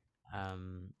 Lovely.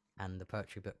 And the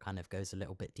poetry book kind of goes a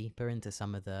little bit deeper into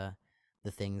some of the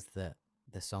things that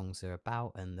the songs are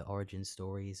about and the origin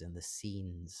stories and the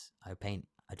scenes. I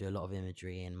do a lot of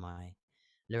imagery in my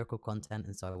lyrical content,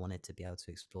 and so I wanted to be able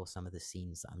to explore some of the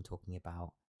scenes that I'm talking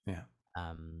about. Yeah.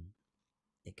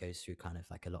 It goes through kind of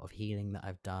like a lot of healing that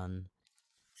I've done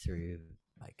through,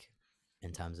 like,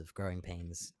 in terms of growing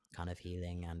pains kind of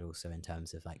healing, and also in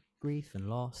terms of like grief and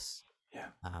loss. Yeah.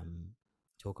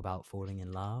 Talk about falling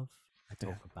in love. I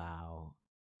Yeah. talk about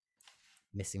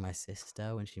missing my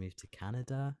sister when she moved to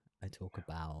Canada. I talk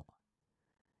about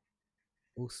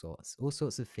all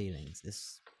sorts of feelings.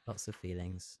 It's lots of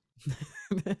feelings.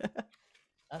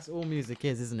 That's all music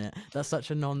is, isn't it? That's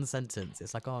such a non-sentence.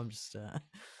 It's like, oh, I'm just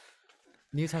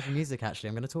new type of music. Actually,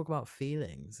 I'm going to talk about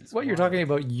feelings. It's Well, you're wild. talking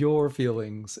about your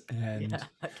feelings, and Yeah,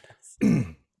 I guess.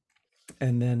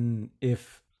 and then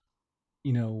if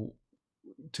you know,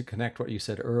 to connect what you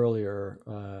said earlier,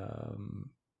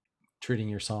 treating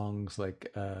your songs like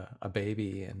a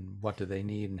baby, and what do they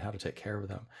need, and how to take care of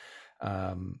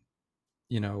them.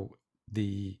 You know,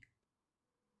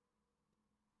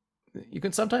 you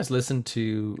can sometimes listen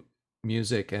to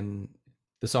music and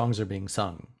the songs are being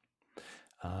sung.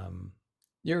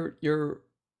 You're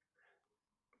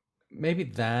maybe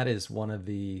that is one of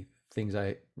the things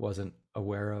I wasn't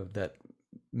aware of that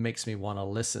makes me want to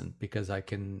listen, because I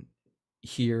can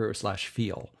hear slash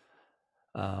feel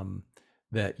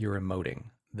that you're emoting,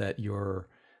 that you're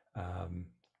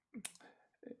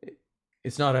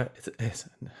it's not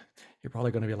you're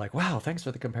probably going to be like, wow, thanks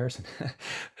for the comparison.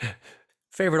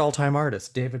 Favorite all-time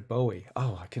artist, David Bowie.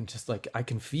 Oh, I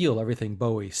can feel everything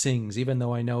Bowie sings, even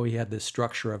though I know he had this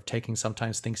structure of taking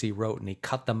sometimes things he wrote and he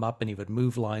cut them up and he would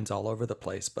move lines all over the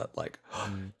place. But like,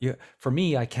 yeah, for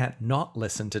me, I can't not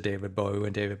listen to David Bowie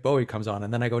when David Bowie comes on,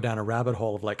 and then I go down a rabbit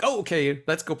hole of like, oh, okay,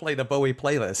 let's go play the Bowie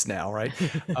playlist now, right?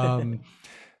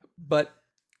 But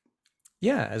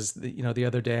yeah, the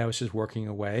other day I was just working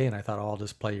away and I thought, oh, I'll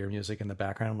just play your music in the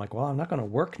background. I'm like, well, I'm not going to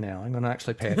work now. I'm going to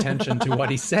actually pay attention to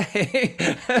what he's saying,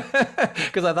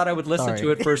 because I thought I would listen to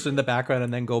it first in the background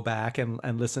and then go back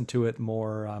and listen to it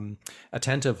more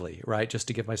attentively, right? Just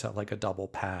to give myself like a double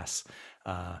pass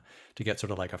to get sort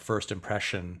of like a first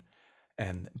impression.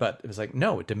 But it was like,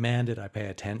 no, it demanded I pay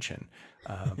attention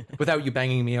without you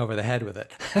banging me over the head with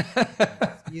it.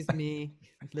 Excuse me,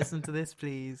 listen to this,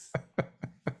 please.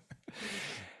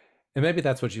 And maybe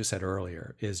that's what you said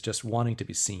earlier, is just wanting to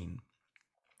be seen.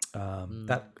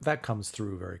 That comes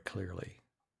through very clearly.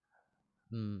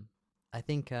 I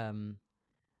think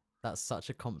That's such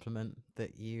a compliment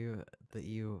that you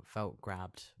felt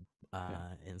grabbed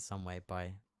in some way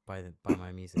by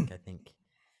my music. I think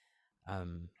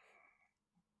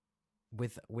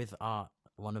with art,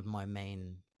 one of my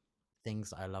main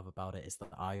things I love about it is that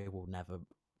I will never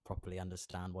properly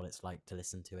understand what it's like to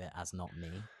listen to it as not me.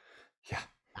 Yeah.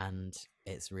 And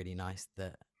it's really nice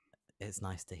that it's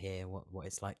nice to hear what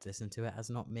it's like to listen to it as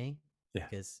not me. Yeah.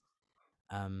 Because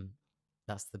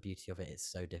that's the beauty of it. It's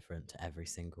so different to every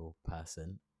single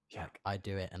person. Yeah. Like I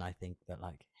do it and I think that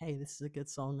like, hey, this is a good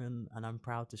song and I'm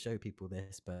proud to show people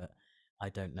this, but I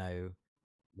don't know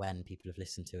when people have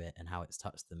listened to it and how it's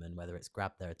touched them and whether it's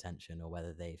grabbed their attention or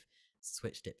whether they've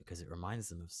switched it because it reminds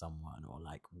them of someone, or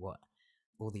like what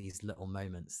all these little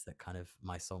moments that kind of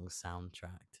my songs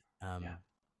soundtracked.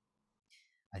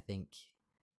 I think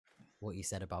what you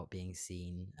said about being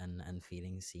seen and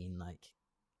feeling seen, like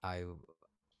I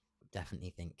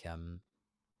definitely think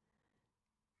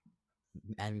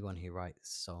anyone who writes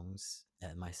songs,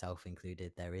 myself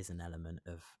included, there is an element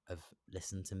of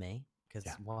listen to me, because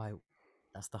why?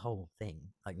 That's the whole thing.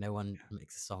 Like no one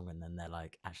makes a song and then they're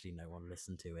like, actually no one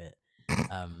listened to it,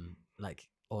 like,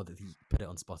 or that you put it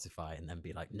on Spotify and then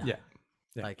be like, no.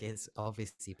 Like it's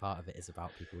obviously part of it is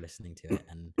about people listening to it,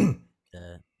 and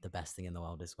the best thing in the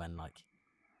world is when like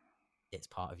it's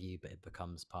part of you but it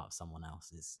becomes part of someone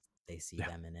else's. They see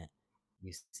them in it,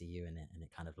 you see you in it, and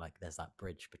it kind of like there's that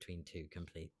bridge between two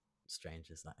complete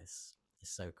strangers. That is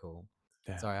so cool.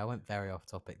 Sorry, I went very off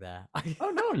topic there. Oh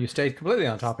no, you stayed completely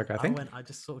on topic. I think I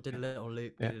just sort of did a little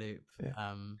loop. I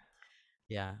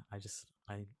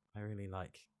really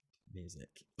like music.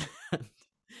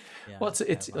 Well,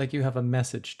 it's like you have a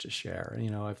message to share. You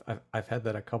know, I've had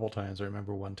that a couple times. I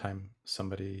remember one time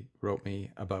somebody wrote me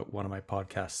about one of my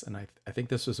podcasts, and I think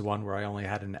this was one where I only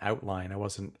had an outline. I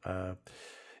wasn't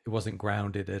it wasn't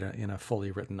grounded in a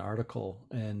fully written article.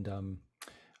 And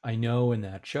I know in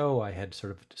that show I had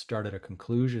sort of started a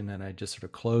conclusion, and I just sort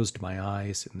of closed my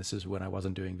eyes. And this is when I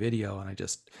wasn't doing video, and I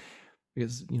just,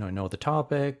 because I know the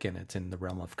topic and it's in the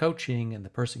realm of coaching, and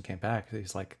the person came back,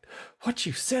 he's like, what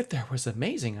you said there was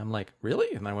amazing. I'm like,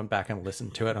 really? And I went back and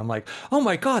listened to it. I'm like, oh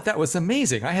my God, that was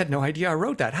amazing. I had no idea I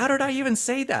wrote that. How did I even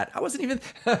say that? I wasn't even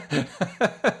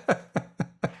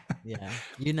Yeah,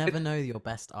 you never know your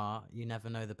best art. You never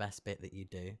know the best bit that you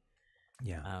do.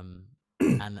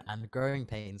 And Growing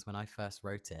Pains, when I first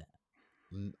wrote it,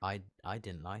 I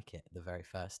didn't like it the very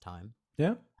first time.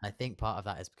 I think part of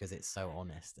that is because it's so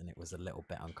honest, and it was a little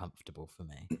bit uncomfortable for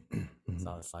me.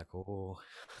 So I was like, oh,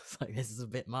 it's like, this is a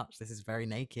bit much. This is very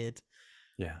naked.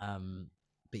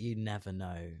 But you never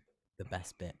know the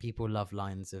best bit. People love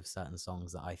lines of certain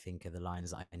songs that I think are the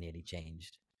lines that I nearly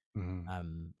changed.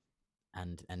 And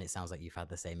it sounds like you've had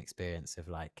the same experience of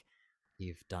like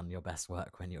you've done your best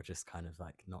work when you're just kind of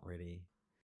like not really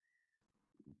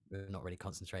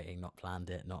concentrating, not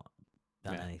planned it, not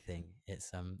done anything.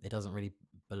 It's it doesn't really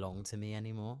belong to me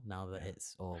anymore now that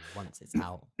it's, or once it's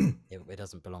out, it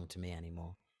doesn't belong to me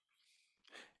anymore.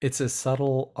 It's a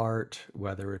subtle art,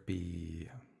 whether it be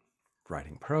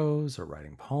writing prose or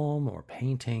writing poem or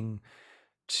painting,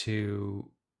 to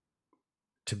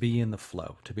be in the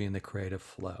flow, to be in the creative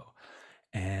flow.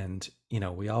 And,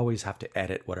 we always have to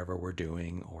edit whatever we're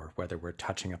doing, or whether we're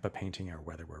touching up a painting, or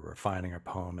whether we're refining a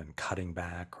poem and cutting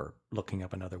back, or looking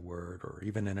up another word, or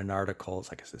even in an article,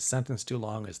 it's like, is this sentence too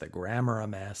long? Is the grammar a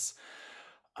mess?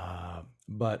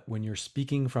 But when you're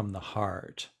speaking from the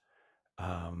heart,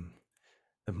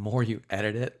 the more you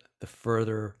edit it, the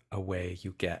further away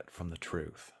you get from the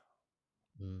truth.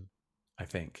 I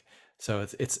think. So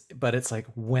but it's like,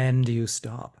 when do you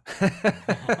stop?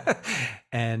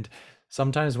 And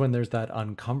sometimes when there's that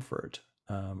uncomfort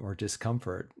or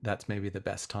discomfort, that's maybe the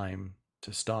best time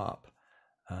to stop.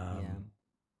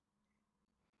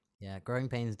 Growing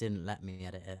Pains didn't let me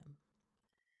edit it.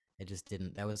 It just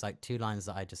didn't. There was like 2 lines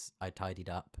that I tidied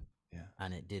up,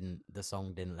 and the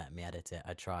song didn't let me edit it.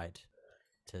 I tried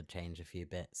to change a few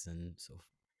bits and sort of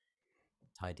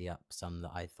tidy up some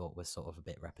that I thought was sort of a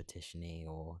bit repetition-y,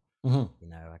 or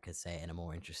I could say it in a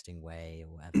more interesting way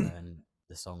or whatever. And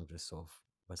the song just sort of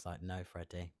was like, no,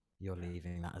 Freddie, you're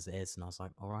leaving that as it is. And I was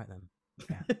like, all right then.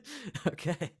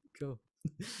 Okay, cool.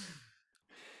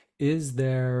 Is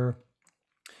there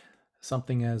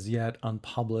something as yet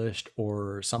unpublished,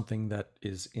 or something that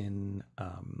is in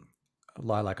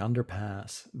Lilac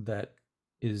Underpass that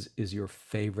is your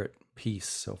favorite piece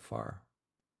so far?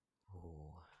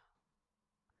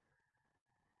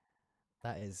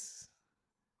 That is,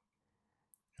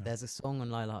 there's a song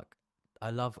on Lilac. I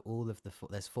love all of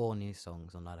there's 4 new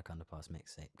songs on Lilac Underpass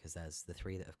Mixtape, because there's the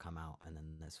 3 that have come out and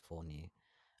then there's 4 new,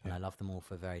 and I love them all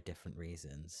for very different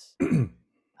reasons.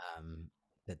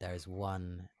 But there is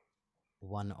one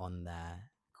on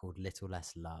there called Little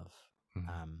Less Love,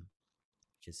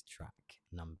 which is track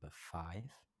number 5,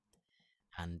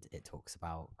 and it talks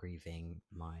about grieving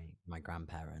my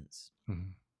grandparents,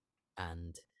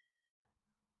 and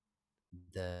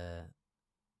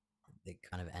it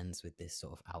kind of ends with this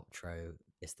sort of outro.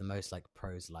 It's the most like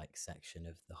prose-like section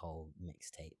of the whole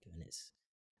mixtape, and it's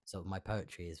so my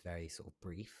poetry is very sort of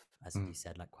brief, as you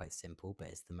said, like quite simple, but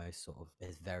it's the most sort of,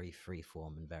 it's very free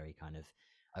form and very kind of,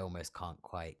 I almost can't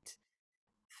quite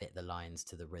fit the lines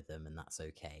to the rhythm, and that's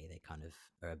okay. They kind of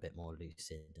are a bit more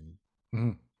lucid,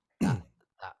 and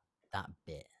that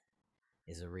bit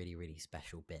is a really, really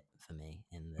special bit for me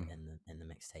in the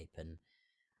mixtape. And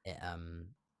it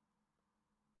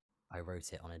I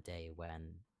wrote it on a day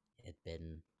when it had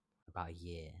been about a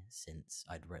year since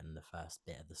I'd written the first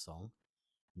bit of the song.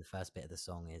 And the first bit of the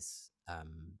song is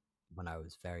when I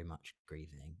was very much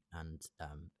grieving, and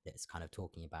it's kind of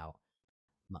talking about,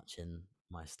 much in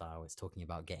my style, it's talking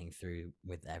about getting through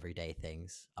with everyday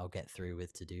things. I'll get through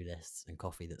with to-do lists and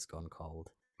coffee that's gone cold.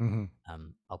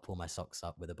 I'll pull my socks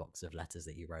up with a box of letters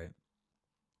that you wrote.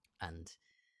 And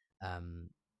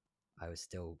I was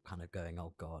still kind of going,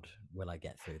 oh God, will I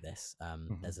get through this?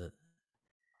 There's a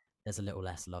little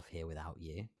less love here without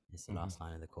you, is the last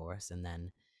line of the chorus. And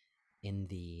then in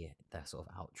the sort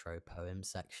of outro poem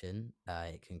section,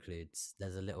 it concludes,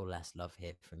 there's a little less love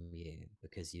here from you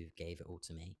because you gave it all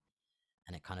to me.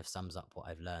 And it kind of sums up what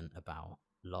I've learned about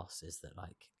loss, is that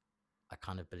like, I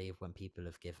kind of believe when people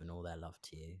have given all their love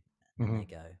to you and they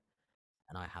go,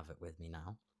 and I have it with me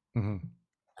now.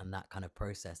 And that kind of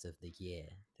process of the year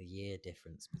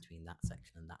difference between that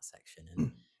section and that section,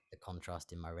 and the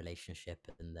contrast in my relationship,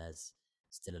 and there's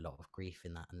still a lot of grief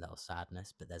in that and a little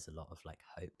sadness, but there's a lot of like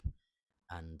hope.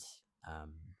 And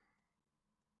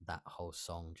that whole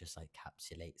song just like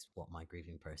encapsulates what my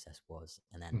grieving process was.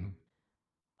 And then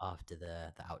after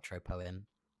the outro poem,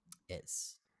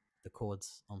 it's the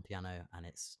chords on piano, and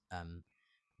it's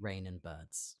rain and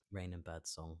birds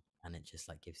song, and it just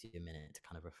like gives you a minute to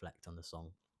kind of reflect on the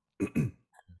song. And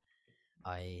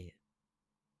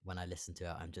when I listen to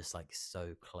it, I'm just like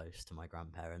so close to my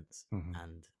grandparents.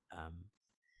 And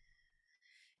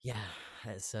yeah,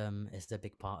 it's a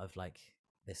big part of like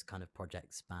this kind of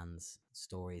project spans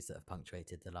stories that have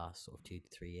punctuated the last sort of 2 to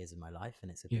 3 years of my life, and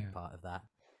it's a big part of that.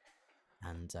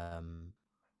 And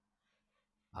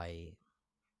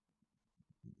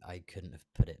I couldn't have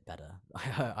put it better.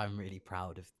 I'm really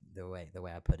proud of the way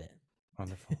I put it.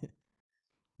 Wonderful.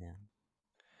 Yeah.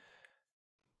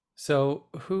 So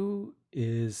who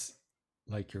is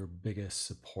like your biggest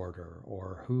supporter,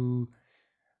 or who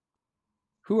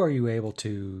are you able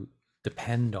to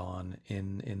depend on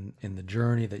in the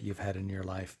journey that you've had in your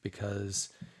life? Because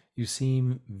you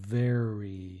seem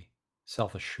very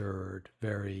self-assured,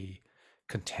 very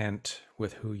content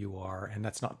with who you are. And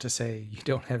that's not to say you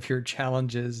don't have your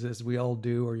challenges, as we all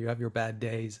do, or you have your bad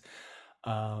days.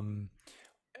 But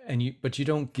you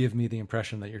don't give me the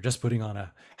impression that you're just putting on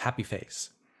a happy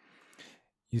face.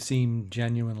 You seem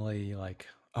genuinely like,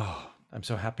 oh, I'm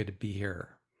so happy to be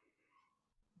here.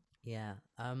 Yeah.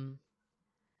 I'm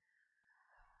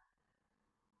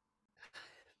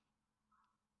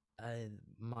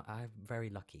very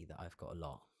lucky that I've got a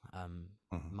lot.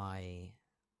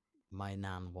 My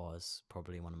nan was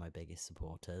probably one of my biggest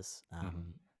supporters,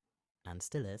 and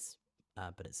still is,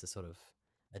 but it's a sort of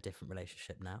a different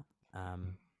relationship now.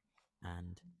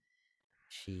 And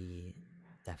she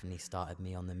definitely started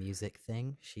me on the music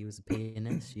thing. She was a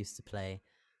pianist. She used to play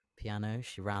piano.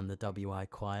 She ran the WI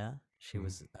choir. She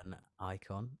was an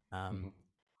icon.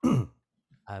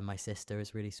 My sister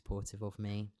is really supportive of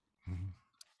me.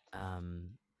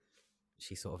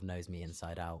 She sort of knows me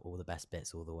inside out, all the best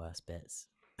bits, all the worst bits.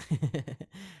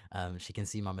 She can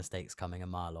see my mistakes coming a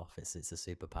mile off. It's a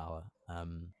superpower.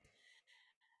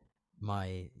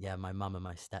 My mum and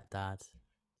my stepdad,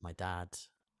 my dad.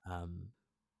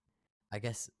 I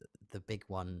guess the big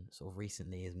one sort of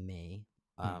recently is me.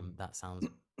 That sounds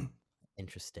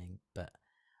interesting, but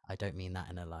I don't mean that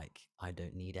in a like I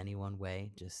don't need anyone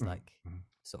way. Just like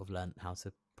sort of learned how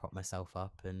to prop myself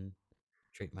up and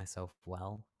treat myself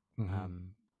well.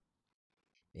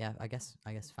 Yeah, I guess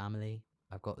family.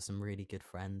 I've got some really good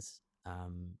friends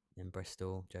in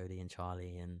Bristol, Jodie and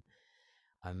Charlie, and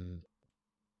I'm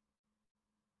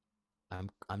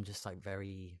just like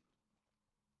very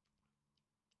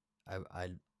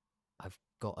I've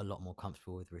got a lot more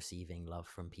comfortable with receiving love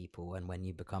from people, and when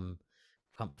you become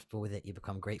comfortable with it, you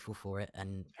become grateful for it,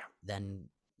 and then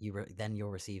you're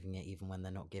receiving it even when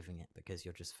they're not giving it, because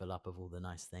you're just full up of all the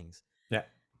nice things. Yeah.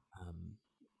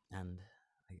 And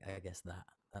I guess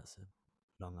that's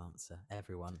long answer.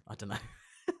 Everyone. I don't know.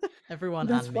 Everyone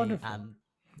That's and me wonderful. and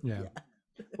Yeah.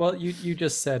 yeah. Well, you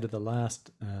just said the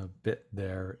last bit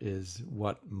there is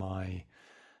what my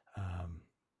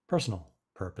personal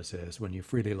purpose is. When you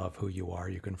freely love who you are,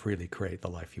 you can freely create the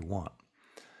life you want.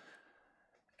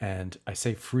 And I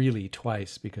say freely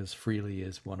twice because freely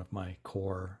is one of my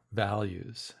core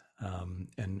values.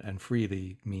 And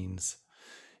freely means,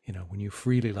 when you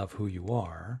freely love who you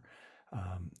are,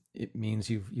 it means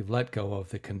you've let go of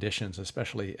the conditions,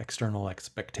 especially external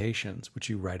expectations, which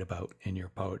you write about in your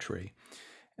poetry.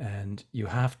 And you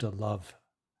have to love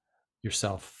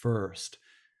yourself first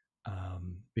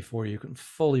before you can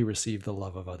fully receive the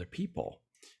love of other people.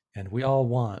 And we all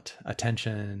want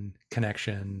attention,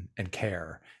 connection, and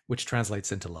care, which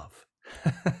translates into love.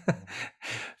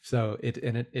 So it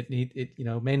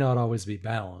may not always be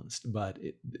balanced, but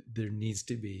there needs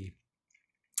to be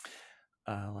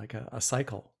like a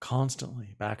cycle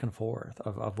constantly back and forth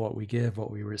of what we give,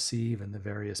 what we receive, and the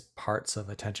various parts of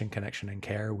attention, connection, and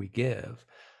care we give.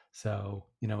 So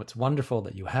it's wonderful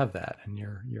that you have that, and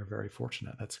you're very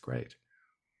fortunate. That's great.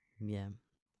 Yeah.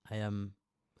 I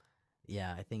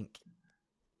yeah, I think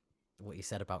what you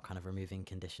said about kind of removing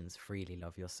conditions, freely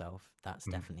love yourself, that's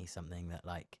Mm. definitely something that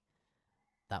like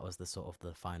that was the sort of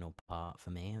the final part for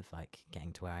me of like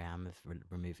getting to where I am of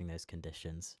removing those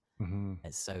conditions. Mm-hmm.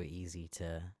 It's so easy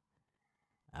to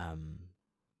um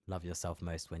love yourself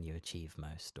most when you achieve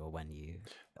most, or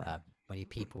Right. when you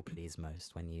people please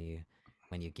most, when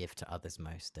you give to others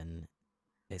most. And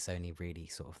it's only really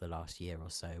sort of the last year or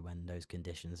so when those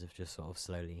conditions have just sort of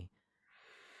slowly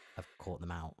I've caught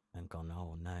them out and gone,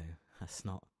 oh no, that's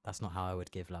not how I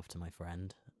would give love to my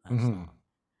friend. That's Mm-hmm. not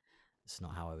it's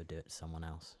not how I would do it to someone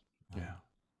else. Yeah.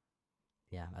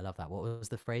 Yeah, I love that. What was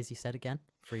the phrase you said again?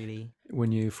 Freely.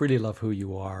 When you freely love who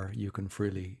you are, you can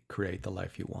freely create the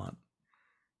life you want.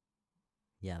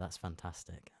 Yeah, that's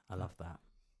fantastic. I love that.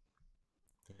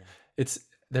 Yeah. It's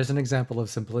There's an example of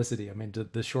simplicity. I mean,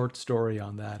 the short story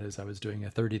on that is I was doing a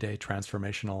 30-day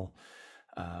transformational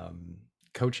um,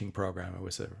 coaching program. It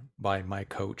was by my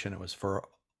coach, and it was for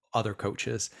other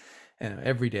coaches. And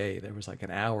every day there was like an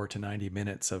hour to 90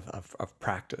 minutes of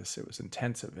practice. It was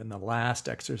intensive. And the last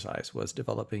exercise was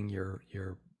developing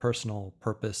your personal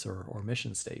purpose or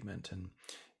mission statement. And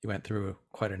you went through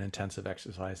quite an intensive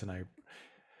exercise. And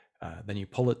then you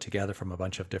pull it together from a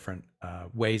bunch of different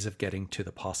ways of getting to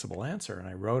the possible answer. And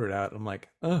I wrote it out. I'm like,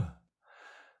 oh,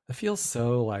 it feels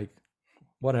so like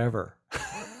whatever.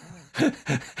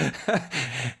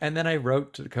 And then I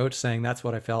wrote to the coach saying that's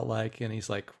what I felt like. And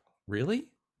he's like, really?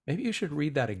 Maybe you should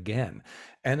read that again.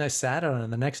 And I sat on it.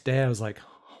 And the next day I was like,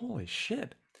 holy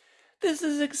shit. This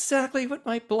is exactly what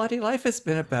my bloody life has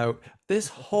been about. This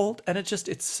whole, and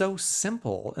it's so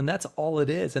simple. And that's all it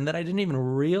is. And then I didn't even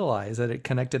realize that it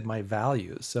connected my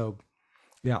values. So,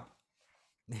 yeah.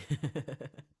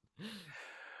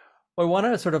 Well, I want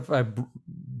to sort of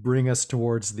bring us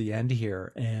towards the end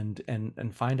here and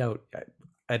find out.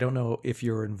 I don't know if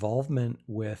your involvement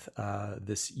with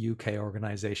this UK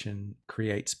organization,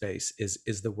 Create Space,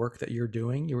 is the work that you're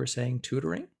doing. You were saying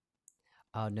tutoring.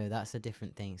 Oh no, that's a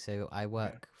different thing. So I Okay.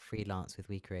 work freelance with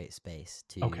We Create Space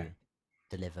Okay.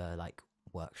 to deliver like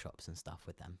workshops and stuff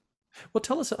with them. Well,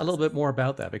 tell us a That's little bit more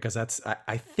about that, because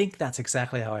I think that's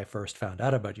exactly how I first found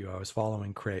out about you. I was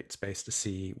following Create Space to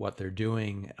see what they're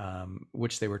doing,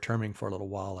 which they were terming for a little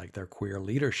while like their queer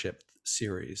leadership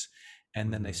series.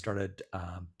 And then they Mhm. started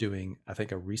doing, I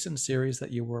think, a recent series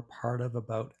that you were part of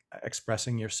about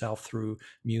expressing yourself through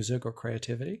music or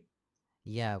creativity.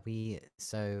 Yeah,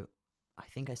 so I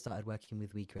think I started working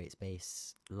with We Create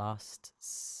Space last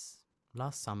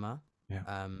summer.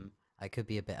 Yeah. I could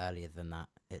be a bit earlier than that.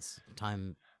 It's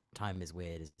time is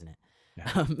weird, isn't it?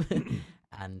 Yeah.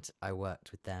 And I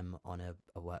worked with them on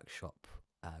a workshop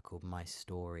called My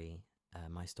Story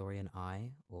and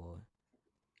I, or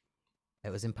it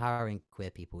was empowering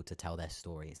queer people to tell their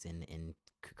stories in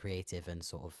creative and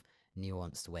sort of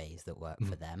nuanced ways that work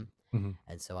for them. Mhm.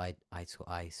 And so I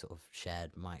sort of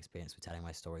shared my experience with telling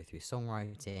my story through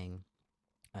songwriting.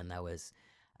 And there was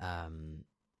um,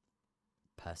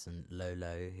 person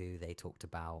Lolo, who they talked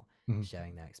about Mhm.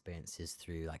 sharing their experiences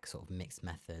through like sort of mixed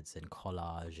methods and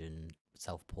collage and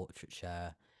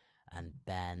self-portraiture. And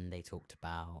Ben, they talked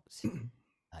about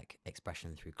like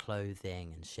expression through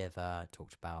clothing, and Shiva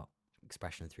talked about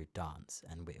expression through dance.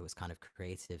 And it was kind of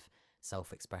creative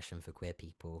self-expression for queer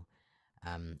people.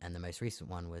 And the most recent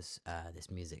one was This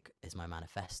Music is My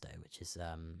Manifesto, which is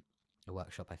a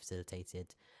workshop I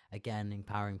facilitated, again,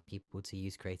 empowering people to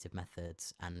use creative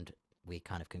methods. And we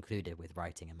kind of concluded with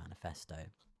writing a manifesto.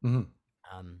 Mhm.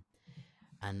 Um,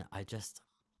 and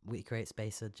We Create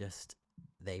Space are just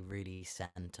they really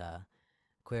center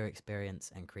queer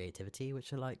experience and creativity,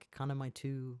 which are like kind of my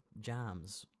two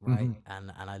jams, right? Mm-hmm.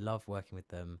 And I love working with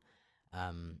them,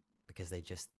 because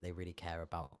they really care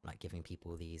about like giving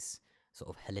people these sort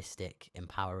of holistic,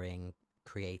 empowering,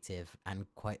 creative, and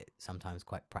sometimes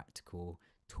quite practical,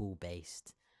 tool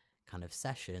based kind of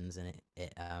sessions. And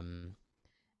it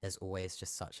there's always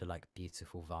just such a like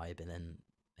beautiful vibe. And then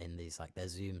in these like their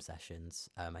Zoom sessions,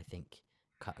 I think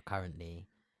currently,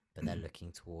 but they're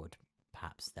looking toward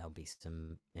perhaps there'll be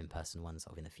some in-person ones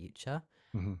sort of in the future.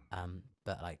 Mm-hmm.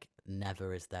 But like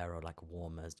never is there a like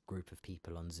warmer group of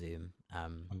people on Zoom.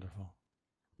 Wonderful.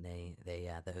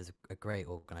 There was a great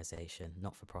organization,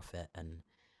 not for profit, and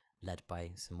led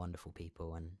by some wonderful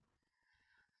people. And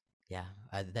yeah,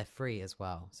 they're free as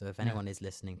well. So if Yeah. anyone is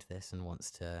listening to this and wants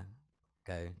to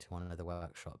go to one of the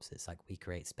workshops, it's like We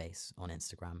Create Space on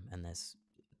Instagram, and there's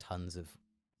tons of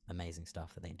amazing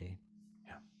stuff that they do.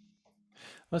 Yeah.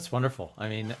 That's wonderful. I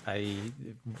mean,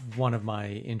 one of my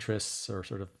interests, or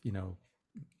sort of,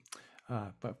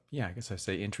 but yeah, I guess I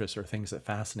say interests or things that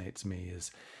fascinates me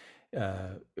is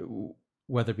uh,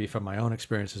 whether it be from my own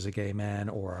experience as a gay man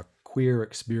or a queer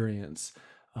experience,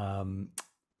 um,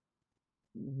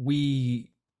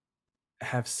 we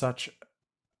have such,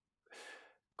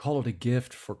 call it a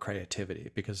gift for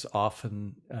creativity, because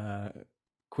often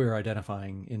queer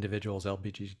identifying individuals,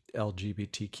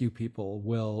 LGBTQ people,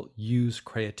 will use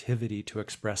creativity to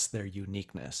express their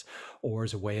uniqueness or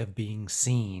as a way of being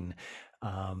seen.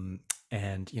 And,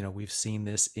 we've seen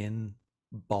this in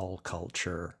ball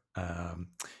culture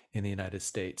in the United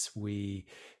States. We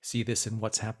see this in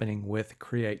what's happening with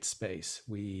Create Space.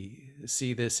 We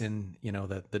see this in,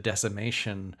 the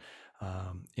decimation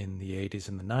in the 80s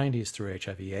and the 90s through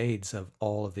HIV/AIDS of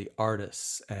all of the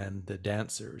artists and the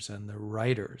dancers and the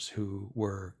writers who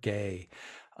were gay.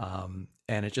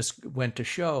 And it just went to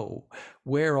show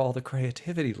where all the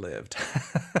creativity lived.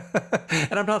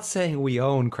 And I'm not saying we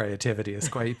own creativity as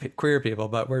queer people,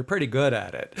 but we're pretty good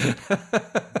at it.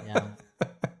 Yeah.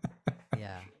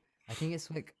 Yeah. I think it's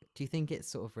like, do you think it's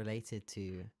sort of related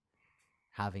to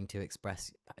having to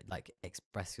express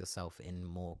yourself in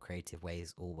more creative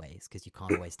ways always, because you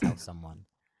can't always tell someone?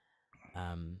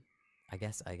 um I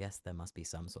guess there must be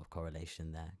some sort of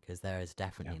correlation there, because there is Yeah.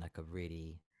 definitely like a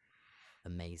really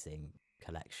amazing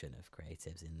collection of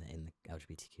creatives in the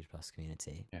LGBTQ plus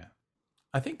community. Yeah.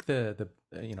 I think a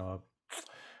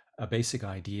basic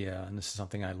idea, and this is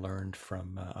something I learned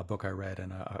from a book I read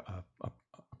and a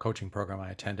coaching program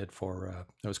I attended for.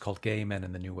 It was called "Gay Men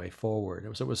and the New Way Forward."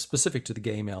 It was specific to the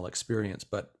gay male experience,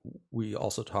 but we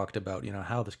also talked about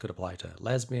how this could apply to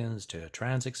lesbians, to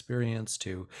trans experience,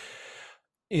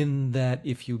 in that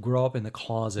if you grow up in the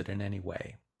closet in any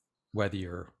way, whether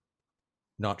you're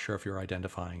not sure if you're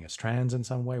identifying as trans in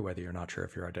some way, whether you're not sure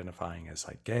if you're identifying as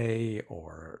like gay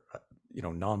or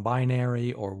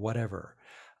non-binary or whatever,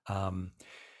 um,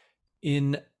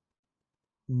 in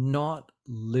not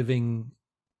living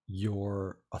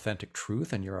your authentic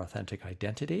truth and your authentic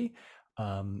identity,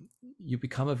 you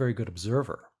become a very good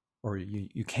observer, or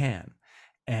you can,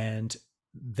 and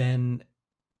then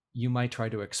you might try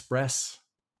to express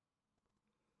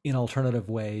in alternative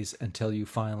ways until you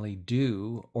finally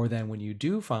do, or then when you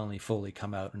do finally fully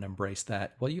come out and embrace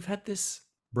that, well, you've had this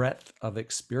breadth of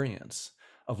experience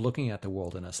of looking at the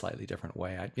world in a slightly different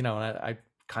way. I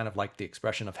kind of like the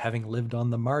expression of having lived on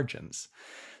the margins.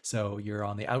 So you're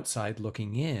on the outside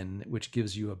looking in, which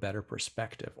gives you a better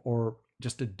perspective, or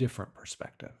just a different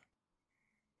perspective.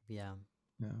 Yeah,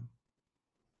 Yeah.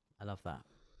 I love that.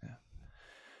 Yeah.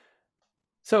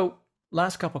 So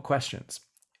last couple questions.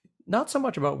 Not so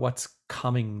much about what's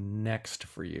coming next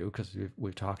for you, because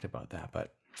we've talked about that,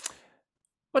 but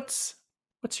what's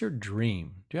your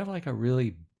dream? Do you have like a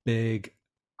really big,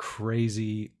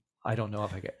 crazy, I don't know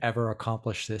if I could ever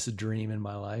accomplish this dream in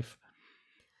my life?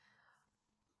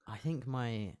 I think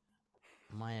my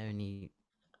only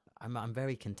I'm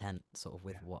very content sort of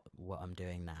with Yeah. what I'm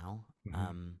doing now.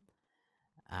 Mm-hmm.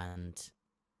 And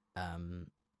um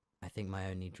I think my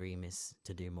only dream is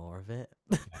to do more of it.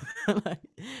 Yeah. like,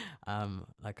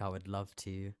 like I would love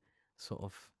to sort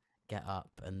of get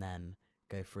up and then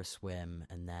go for a swim,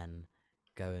 and then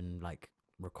go and like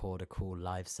record a cool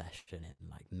live session in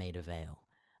like Maida Vale,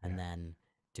 Yeah. and then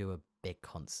do a big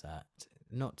concert.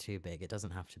 Not too big. It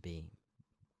doesn't have to be.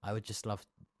 I would just love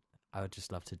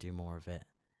to do more of it.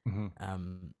 Mm-hmm.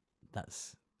 Um,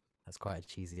 that's quite a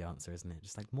cheesy answer, isn't it?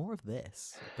 Just like more of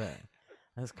this, but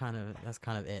that's kind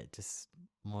of it. Just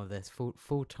more of this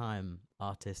full-time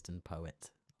artist and poet.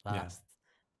 Yeah.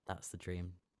 That's the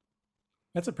dream.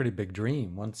 That's a pretty big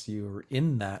dream. Once you're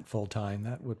in that full time,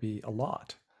 that would be a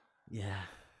lot. Yeah,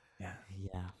 Yeah.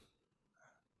 Yeah.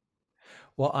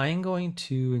 Well, I'm going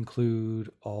to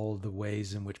include all the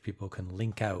ways in which people can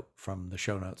link out from the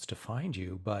show notes to find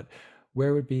you, but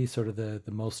where would be sort of the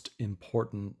most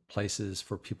important places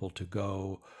for people to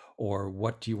go, or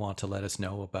what do you want to let us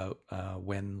know about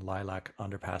when Lilac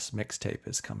Underpass mixtape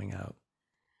is coming out?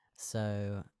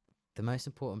 So the most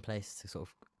important place to sort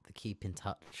of the keep in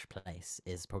touch place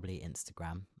is probably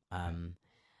Instagram. Yeah.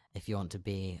 If you want to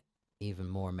be even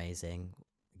more amazing,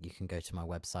 you can go to my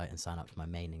website and sign up to my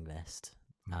mailing list.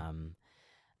 Mm. Um,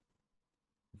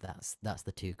 that's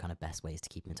the two kind of best ways to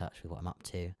keep in touch with what I'm up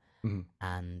to. Mhm.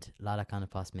 And Lilac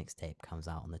Underpass mixtape comes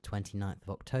out on the 29th of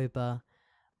October.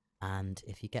 And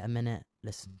if you get a minute,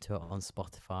 listen to it on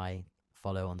Spotify,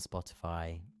 follow on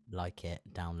Spotify, like it,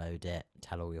 download it,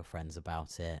 tell all your friends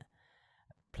about it,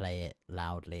 play it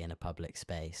loudly in a public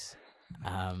space.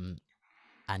 Um,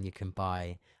 and you can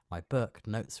buy my book,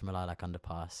 Notes from a Lilac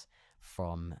Underpass,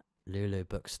 from Lulu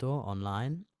Bookstore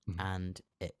online, Mhm. and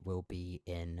it will be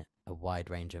in a wide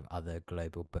range of other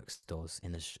global bookstores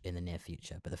in the near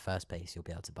future. But the first place you'll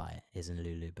be able to buy it is in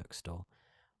Lulu Bookstore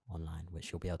online,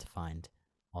 which you'll be able to find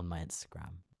on my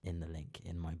Instagram in the link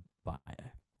in my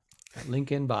bio.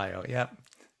 Link in bio. Yep.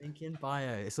 Link in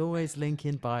bio. It's always link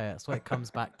in bio. That's what it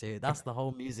comes back to. That's the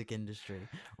whole music industry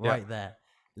Yeah. right there.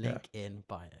 Yeah. Link in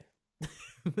bio.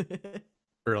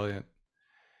 Brilliant.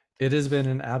 It has been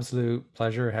an absolute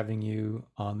pleasure having you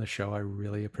on the show. I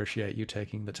really appreciate you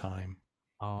taking the time.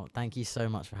 Oh, thank you so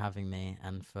much for having me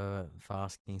and for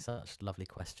asking such lovely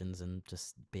questions and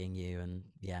just being you. And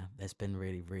yeah, it's been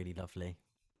really, really lovely.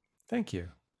 Thank you.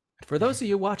 For those of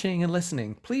you watching and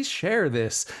listening, please share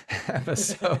this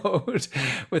episode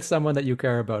with someone that you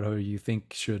care about or you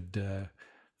think should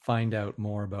find out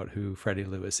more about who Freddie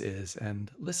Lewis is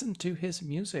and listen to his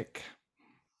music.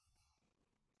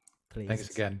 Thanks Please.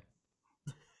 again.